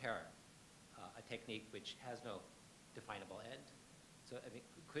war on terror, a technique which has no definable end. So I mean,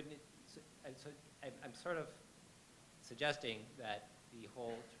 couldn't it? So I'm sort of suggesting that the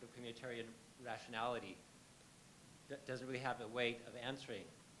whole sort of communitarian rationality doesn't really have a weight of answering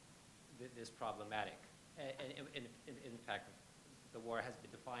this problematic. And in fact, the war has been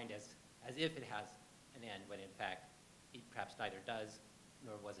defined as if it has an end, when in fact it perhaps neither does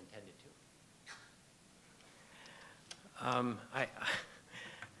nor was intended to.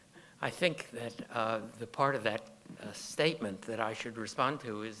 I think that the part of that statement that I should respond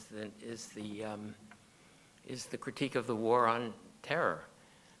to is the critique of the war on terror.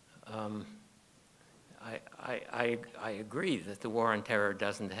 I agree that the war on terror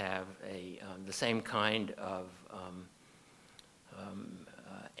doesn't have the same kind of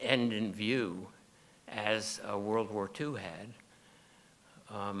end in view as World War II had,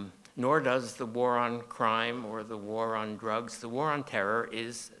 nor does the war on crime or the war on drugs. The war on terror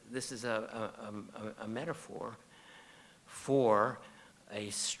is a metaphor for a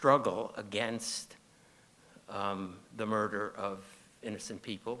struggle against the murder of innocent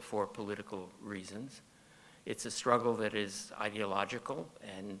people for political reasons. It's a struggle that is ideological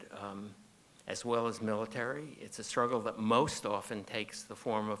and as well as military. It's a struggle that most often takes the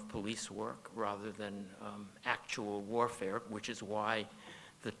form of police work rather than actual warfare, which is why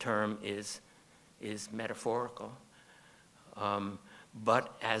the term is metaphorical.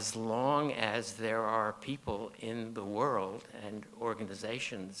 But as long as there are people in the world and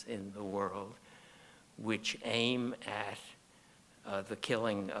organizations in the world which aim at the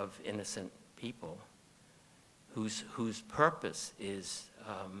killing of innocent people, whose purpose is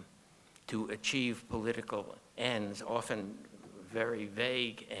to achieve political ends, often very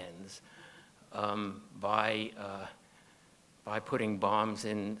vague ends, by putting bombs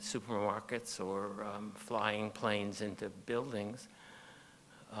in supermarkets or flying planes into buildings.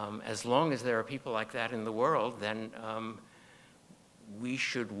 As long as there are people like that in the world, then we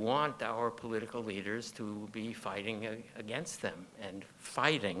should want our political leaders to be fighting against them and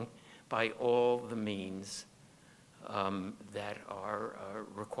fighting by all the means that are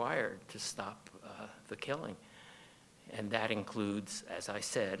required to stop the killing. And that includes, as I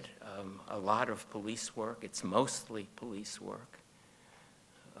said, a lot of police work. It's mostly police work.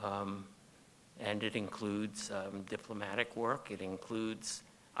 And it includes diplomatic work. It includes,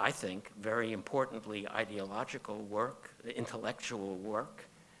 I think, very importantly, ideological work, intellectual work.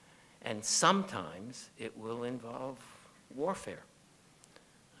 And sometimes it will involve warfare.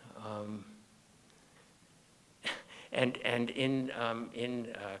 And in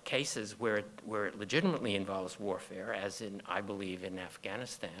cases where it legitimately involves warfare, as I believe in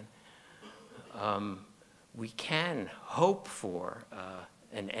Afghanistan, we can hope for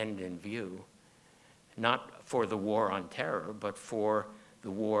an end in view, not for the war on terror, but for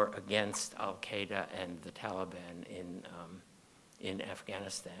the war against Al-Qaeda and the Taliban in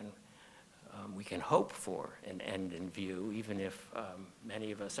Afghanistan. We can hope for an end in view, even if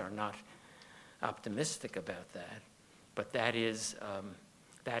many of us are not optimistic about that. But that is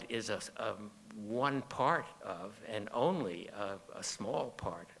one part of, and only a small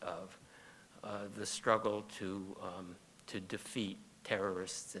part of, the struggle to defeat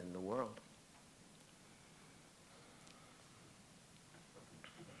terrorists in the world.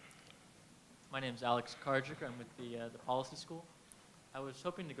 My name is Alex Karjik. I'm with the Policy School. I was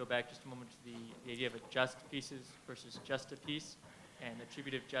hoping to go back just a moment to the idea of a just pieces versus just a piece and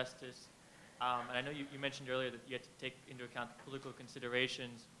attributive justice. And I know you mentioned earlier that you had to take into account the political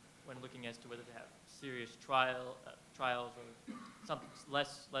considerations when looking as to whether to have serious trials or something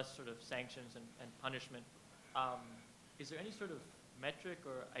less sort of sanctions and punishment. Is there any sort of metric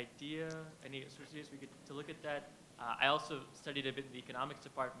or idea, any associates we get to look at that? I also studied a bit in the economics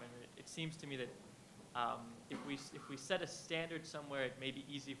department. It seems to me that if we set a standard somewhere, it may be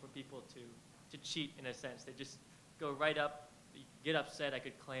easy for people to cheat in a sense. They just go right up, you get upset. I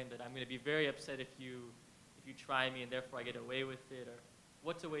could claim that I'm going to be very upset if you try me, and therefore I get away with it. Or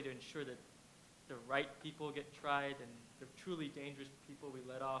what's a way to ensure that the right people get tried and the truly dangerous people we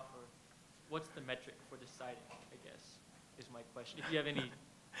let off? Or what's the metric for deciding, I guess, is my question. If you have any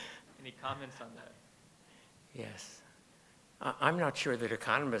comments on that. Yes. I'm not sure that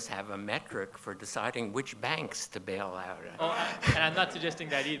economists have a metric for deciding which banks to bail out. Oh, and I'm not suggesting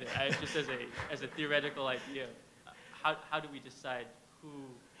that either. Just as a theoretical idea, how do we decide who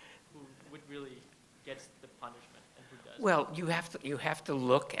really gets the punishment and who doesn't? Well, you have to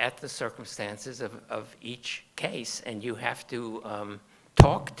look at the circumstances of each case, and you have to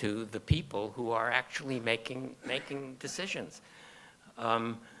talk to the people who are actually making decisions.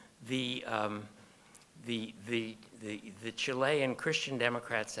 The Chilean Christian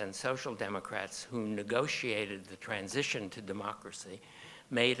Democrats and Social Democrats who negotiated the transition to democracy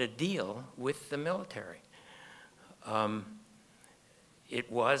made a deal with the military. It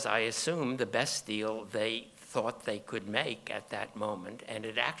was, I assume, the best deal they thought they could make at that moment, and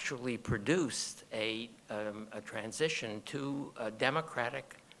it actually produced a transition to a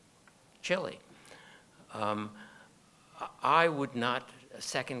democratic Chile. I would not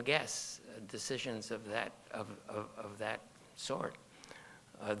second guess decisions of that sort,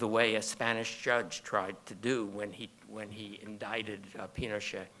 the way a Spanish judge tried to do when he indicted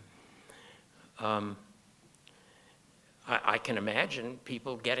Pinochet. I can imagine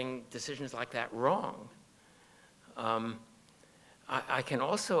people getting decisions like that wrong. I can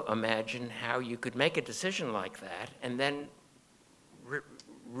also imagine how you could make a decision like that and then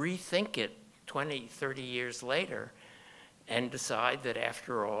rethink it 20, 30 years later and decide that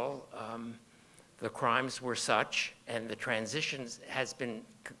after all, the crimes were such and the transition has been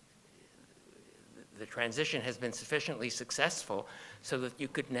sufficiently successful so that you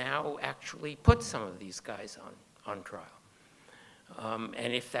could now actually put some of these guys on trial.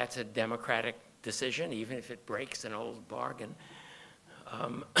 And if that's a democratic decision, even if it breaks an old bargain,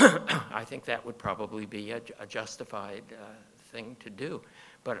 I think that would probably be a justified thing to do.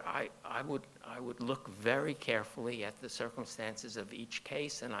 But I would look very carefully at the circumstances of each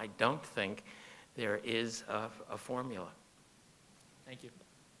case, and I don't think there is a formula. Thank you.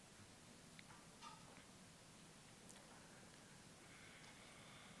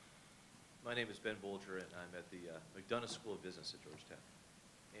 My name is Ben Bolger, and I'm at the McDonough School of Business at Georgetown.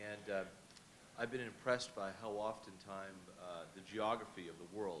 And I've been impressed by how oftentimes the geography of the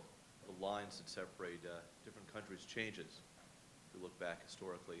world, the lines that separate different countries changes. If you look back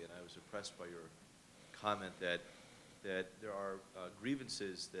historically, and I was impressed by your comment that there are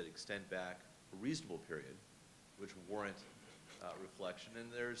grievances that extend back a reasonable period, which warrant reflection,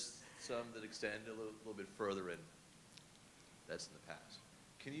 and there's some that extend a little bit further, and that's in the past.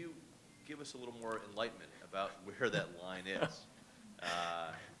 Can you give us a little more enlightenment about where that line is?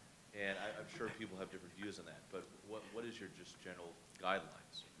 And I'm sure people have different views on that, but what is your just general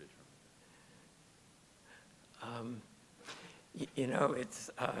guidelines for determining that? You know, it's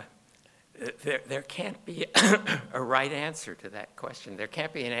there can't be a right answer to that question. There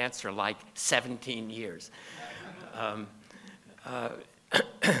can't be an answer like 17 years. I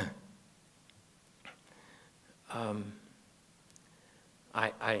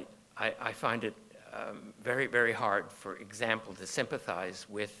find it very, very hard, for example, to sympathize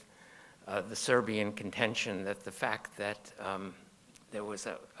with the Serbian contention that the fact that there was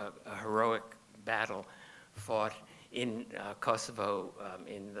a heroic battle fought in Kosovo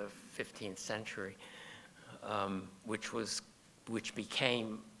in the 15th century, which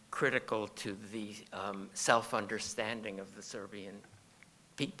became critical to the self-understanding of the Serbian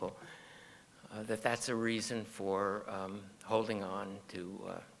people, that's a reason for holding on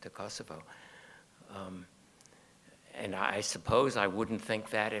to Kosovo. And I suppose I wouldn't think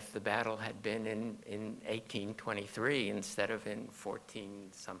that if the battle had been in 1823 instead of in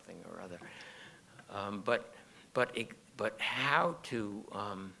 14-something or other. But how to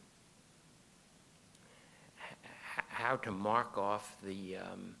mark off the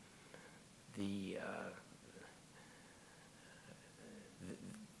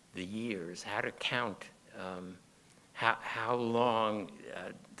years, how to count how long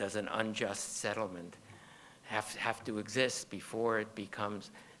does an unjust settlement have to exist before it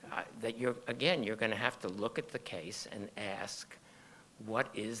becomes that you're going to have to look at the case and ask, what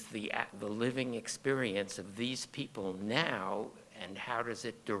is the living experience of these people now, and how does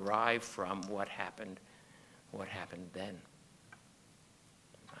it derive from what happened then?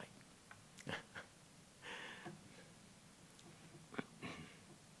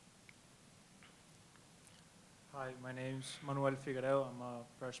 my name's Manuel Figueiredo. I'm a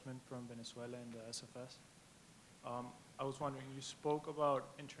freshman from Venezuela in the SFS. I was wondering, you spoke about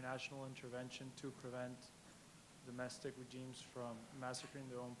international intervention to prevent domestic regimes from massacring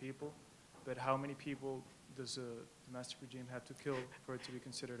their own people, but how many people does a domestic regime have to kill for it to be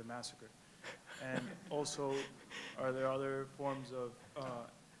considered a massacre? And also, are there other forms of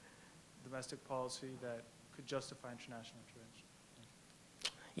domestic policy that could justify international intervention?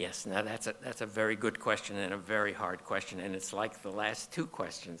 Yes, now that's a very good question and a very hard question, and it's like the last two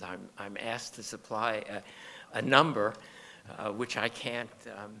questions. I'm asked to supply a number which I can't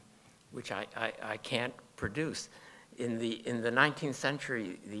produce. In the 19th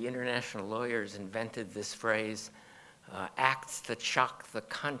century, the international lawyers invented this phrase, acts that shock the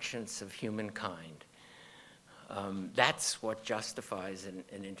conscience of humankind. That's what justifies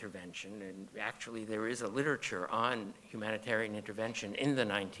an intervention, and actually there is a literature on humanitarian intervention in the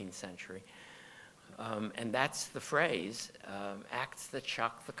 19th century, and that's the phrase, acts that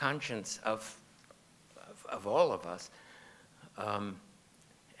shock the conscience of all of us.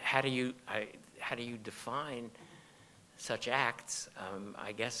 How do you define such acts?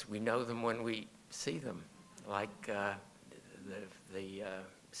 I guess we know them when we see them, like the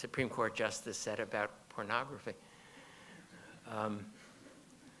Supreme Court justice said about pornography.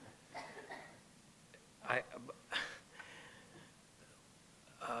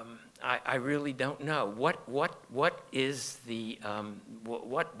 I really don't know. What is the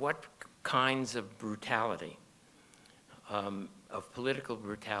what kinds of brutality, of political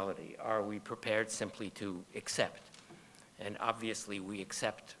brutality, are we prepared simply to accept? And obviously, we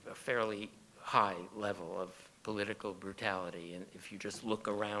accept a fairly high level of political brutality. And if you just look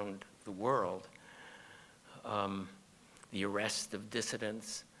around the world, the arrest of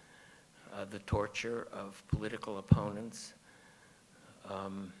dissidents, the torture of political opponents,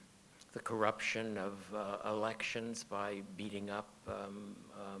 the corruption of elections by beating up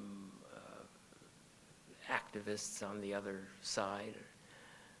activists on the other side,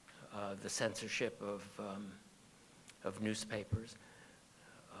 the censorship of newspapers.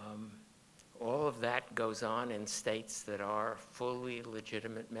 All of that goes on in states that are fully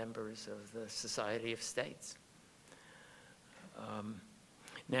legitimate members of the Society of States.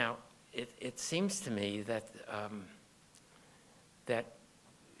 Now, it seems to me that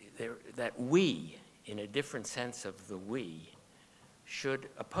that we, in a different sense of the we, should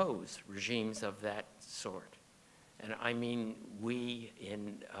oppose regimes of that sort. And I mean we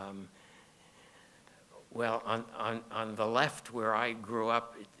in, well, on the left where I grew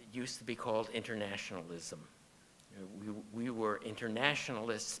up, it used to be called internationalism. We were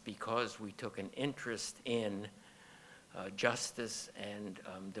internationalists because we took an interest in justice and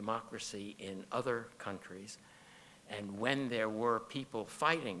democracy in other countries. And when there were people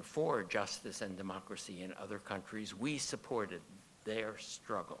fighting for justice and democracy in other countries, we supported their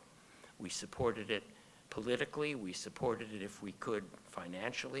struggle. We supported it politically, we supported it if we could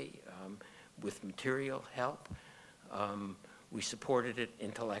financially, with material help. We supported it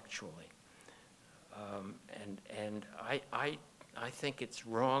intellectually. And I think it's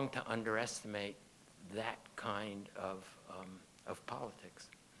wrong to underestimate that kind of politics.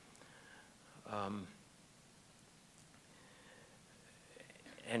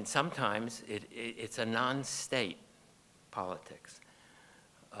 And sometimes it's a non-state politics.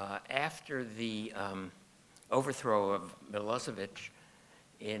 After the overthrow of Milosevic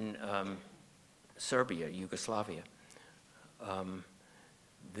in Serbia, Yugoslavia,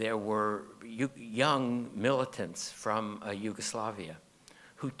 there were young militants from Yugoslavia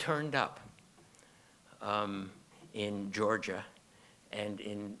who turned up in Georgia and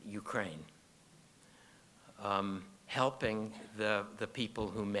in Ukraine, helping the people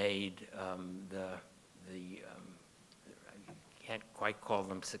who made I can't quite call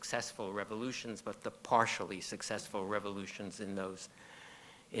them successful revolutions, but the partially successful revolutions in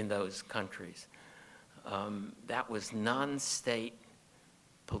those countries. That was non-state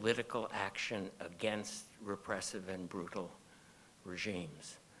political action against repressive and brutal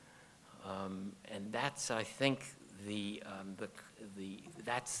regimes. And that's, I think,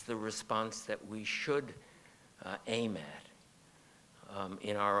 that's the response that we should aim at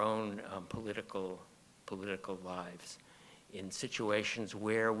in our own political lives, in situations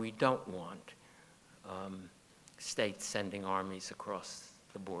where we don't want states sending armies across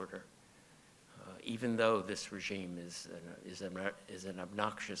the border. Even though this regime is an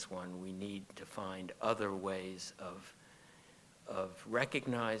obnoxious one, we need to find other ways of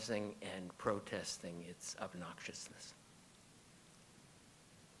recognizing and protesting its obnoxiousness.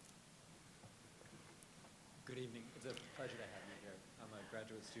 Good evening. It's a pleasure to have you here. I'm a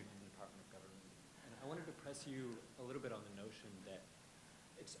graduate student in the Department of Government and I wanted to press you a little bit on the notion that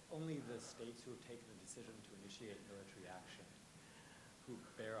it's only the states who have taken the decision to initiate military action who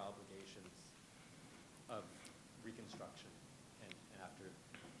bear obligations of reconstruction and after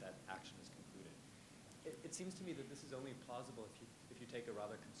that action is concluded. It seems to me that this is only plausible if you take a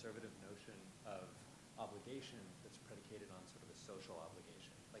rather conservative notion of obligation that's predicated on sort of a social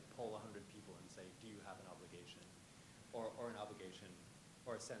obligation, like poll 100 people and say, do you have an obligation? Or an obligation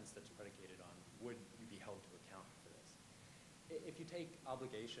or a sense that's predicated on, would you be held to account for this? If you take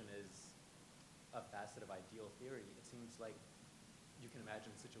obligation as a facet of ideal theory, it seems like you can imagine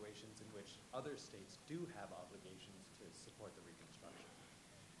situations in which other states do have obligations to support the reconstruction.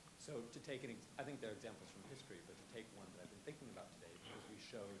 So to take I think there are examples from history, but to take one that I've been thinking about today, because we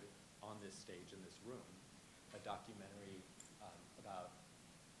showed on this stage in this room a documentary about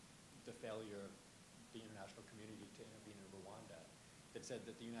the failure of the international community to intervene in Rwanda that said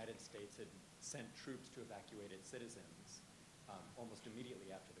that the United States had sent troops to evacuate its citizens almost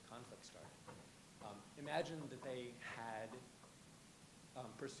immediately after the conflict started. Imagine that they had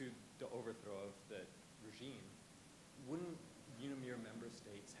pursued the overthrow of the regime. Wouldn't UNAMIR member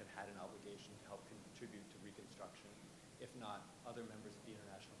states have had an obligation to help contribute to reconstruction, if not other members of the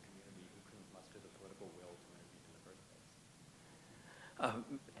international community who couldn't muster the political will to intervene in the first place?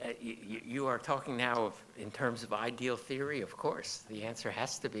 You are talking now in terms of ideal theory, of course. The answer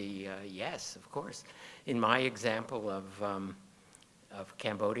has to be yes, of course. In my example of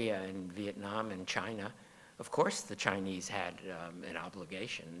Cambodia and Vietnam and China, of course the Chinese had an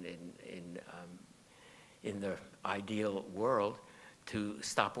obligation in the ideal world to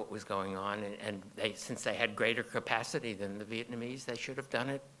stop what was going on, and since they had greater capacity than the Vietnamese, they should have done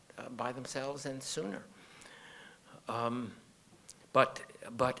it by themselves and sooner. But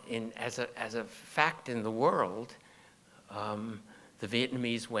as a fact in the world, the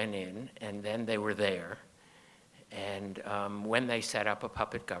Vietnamese went in, and then they were there, and when they set up a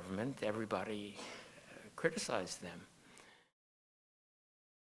puppet government, everybody criticized them.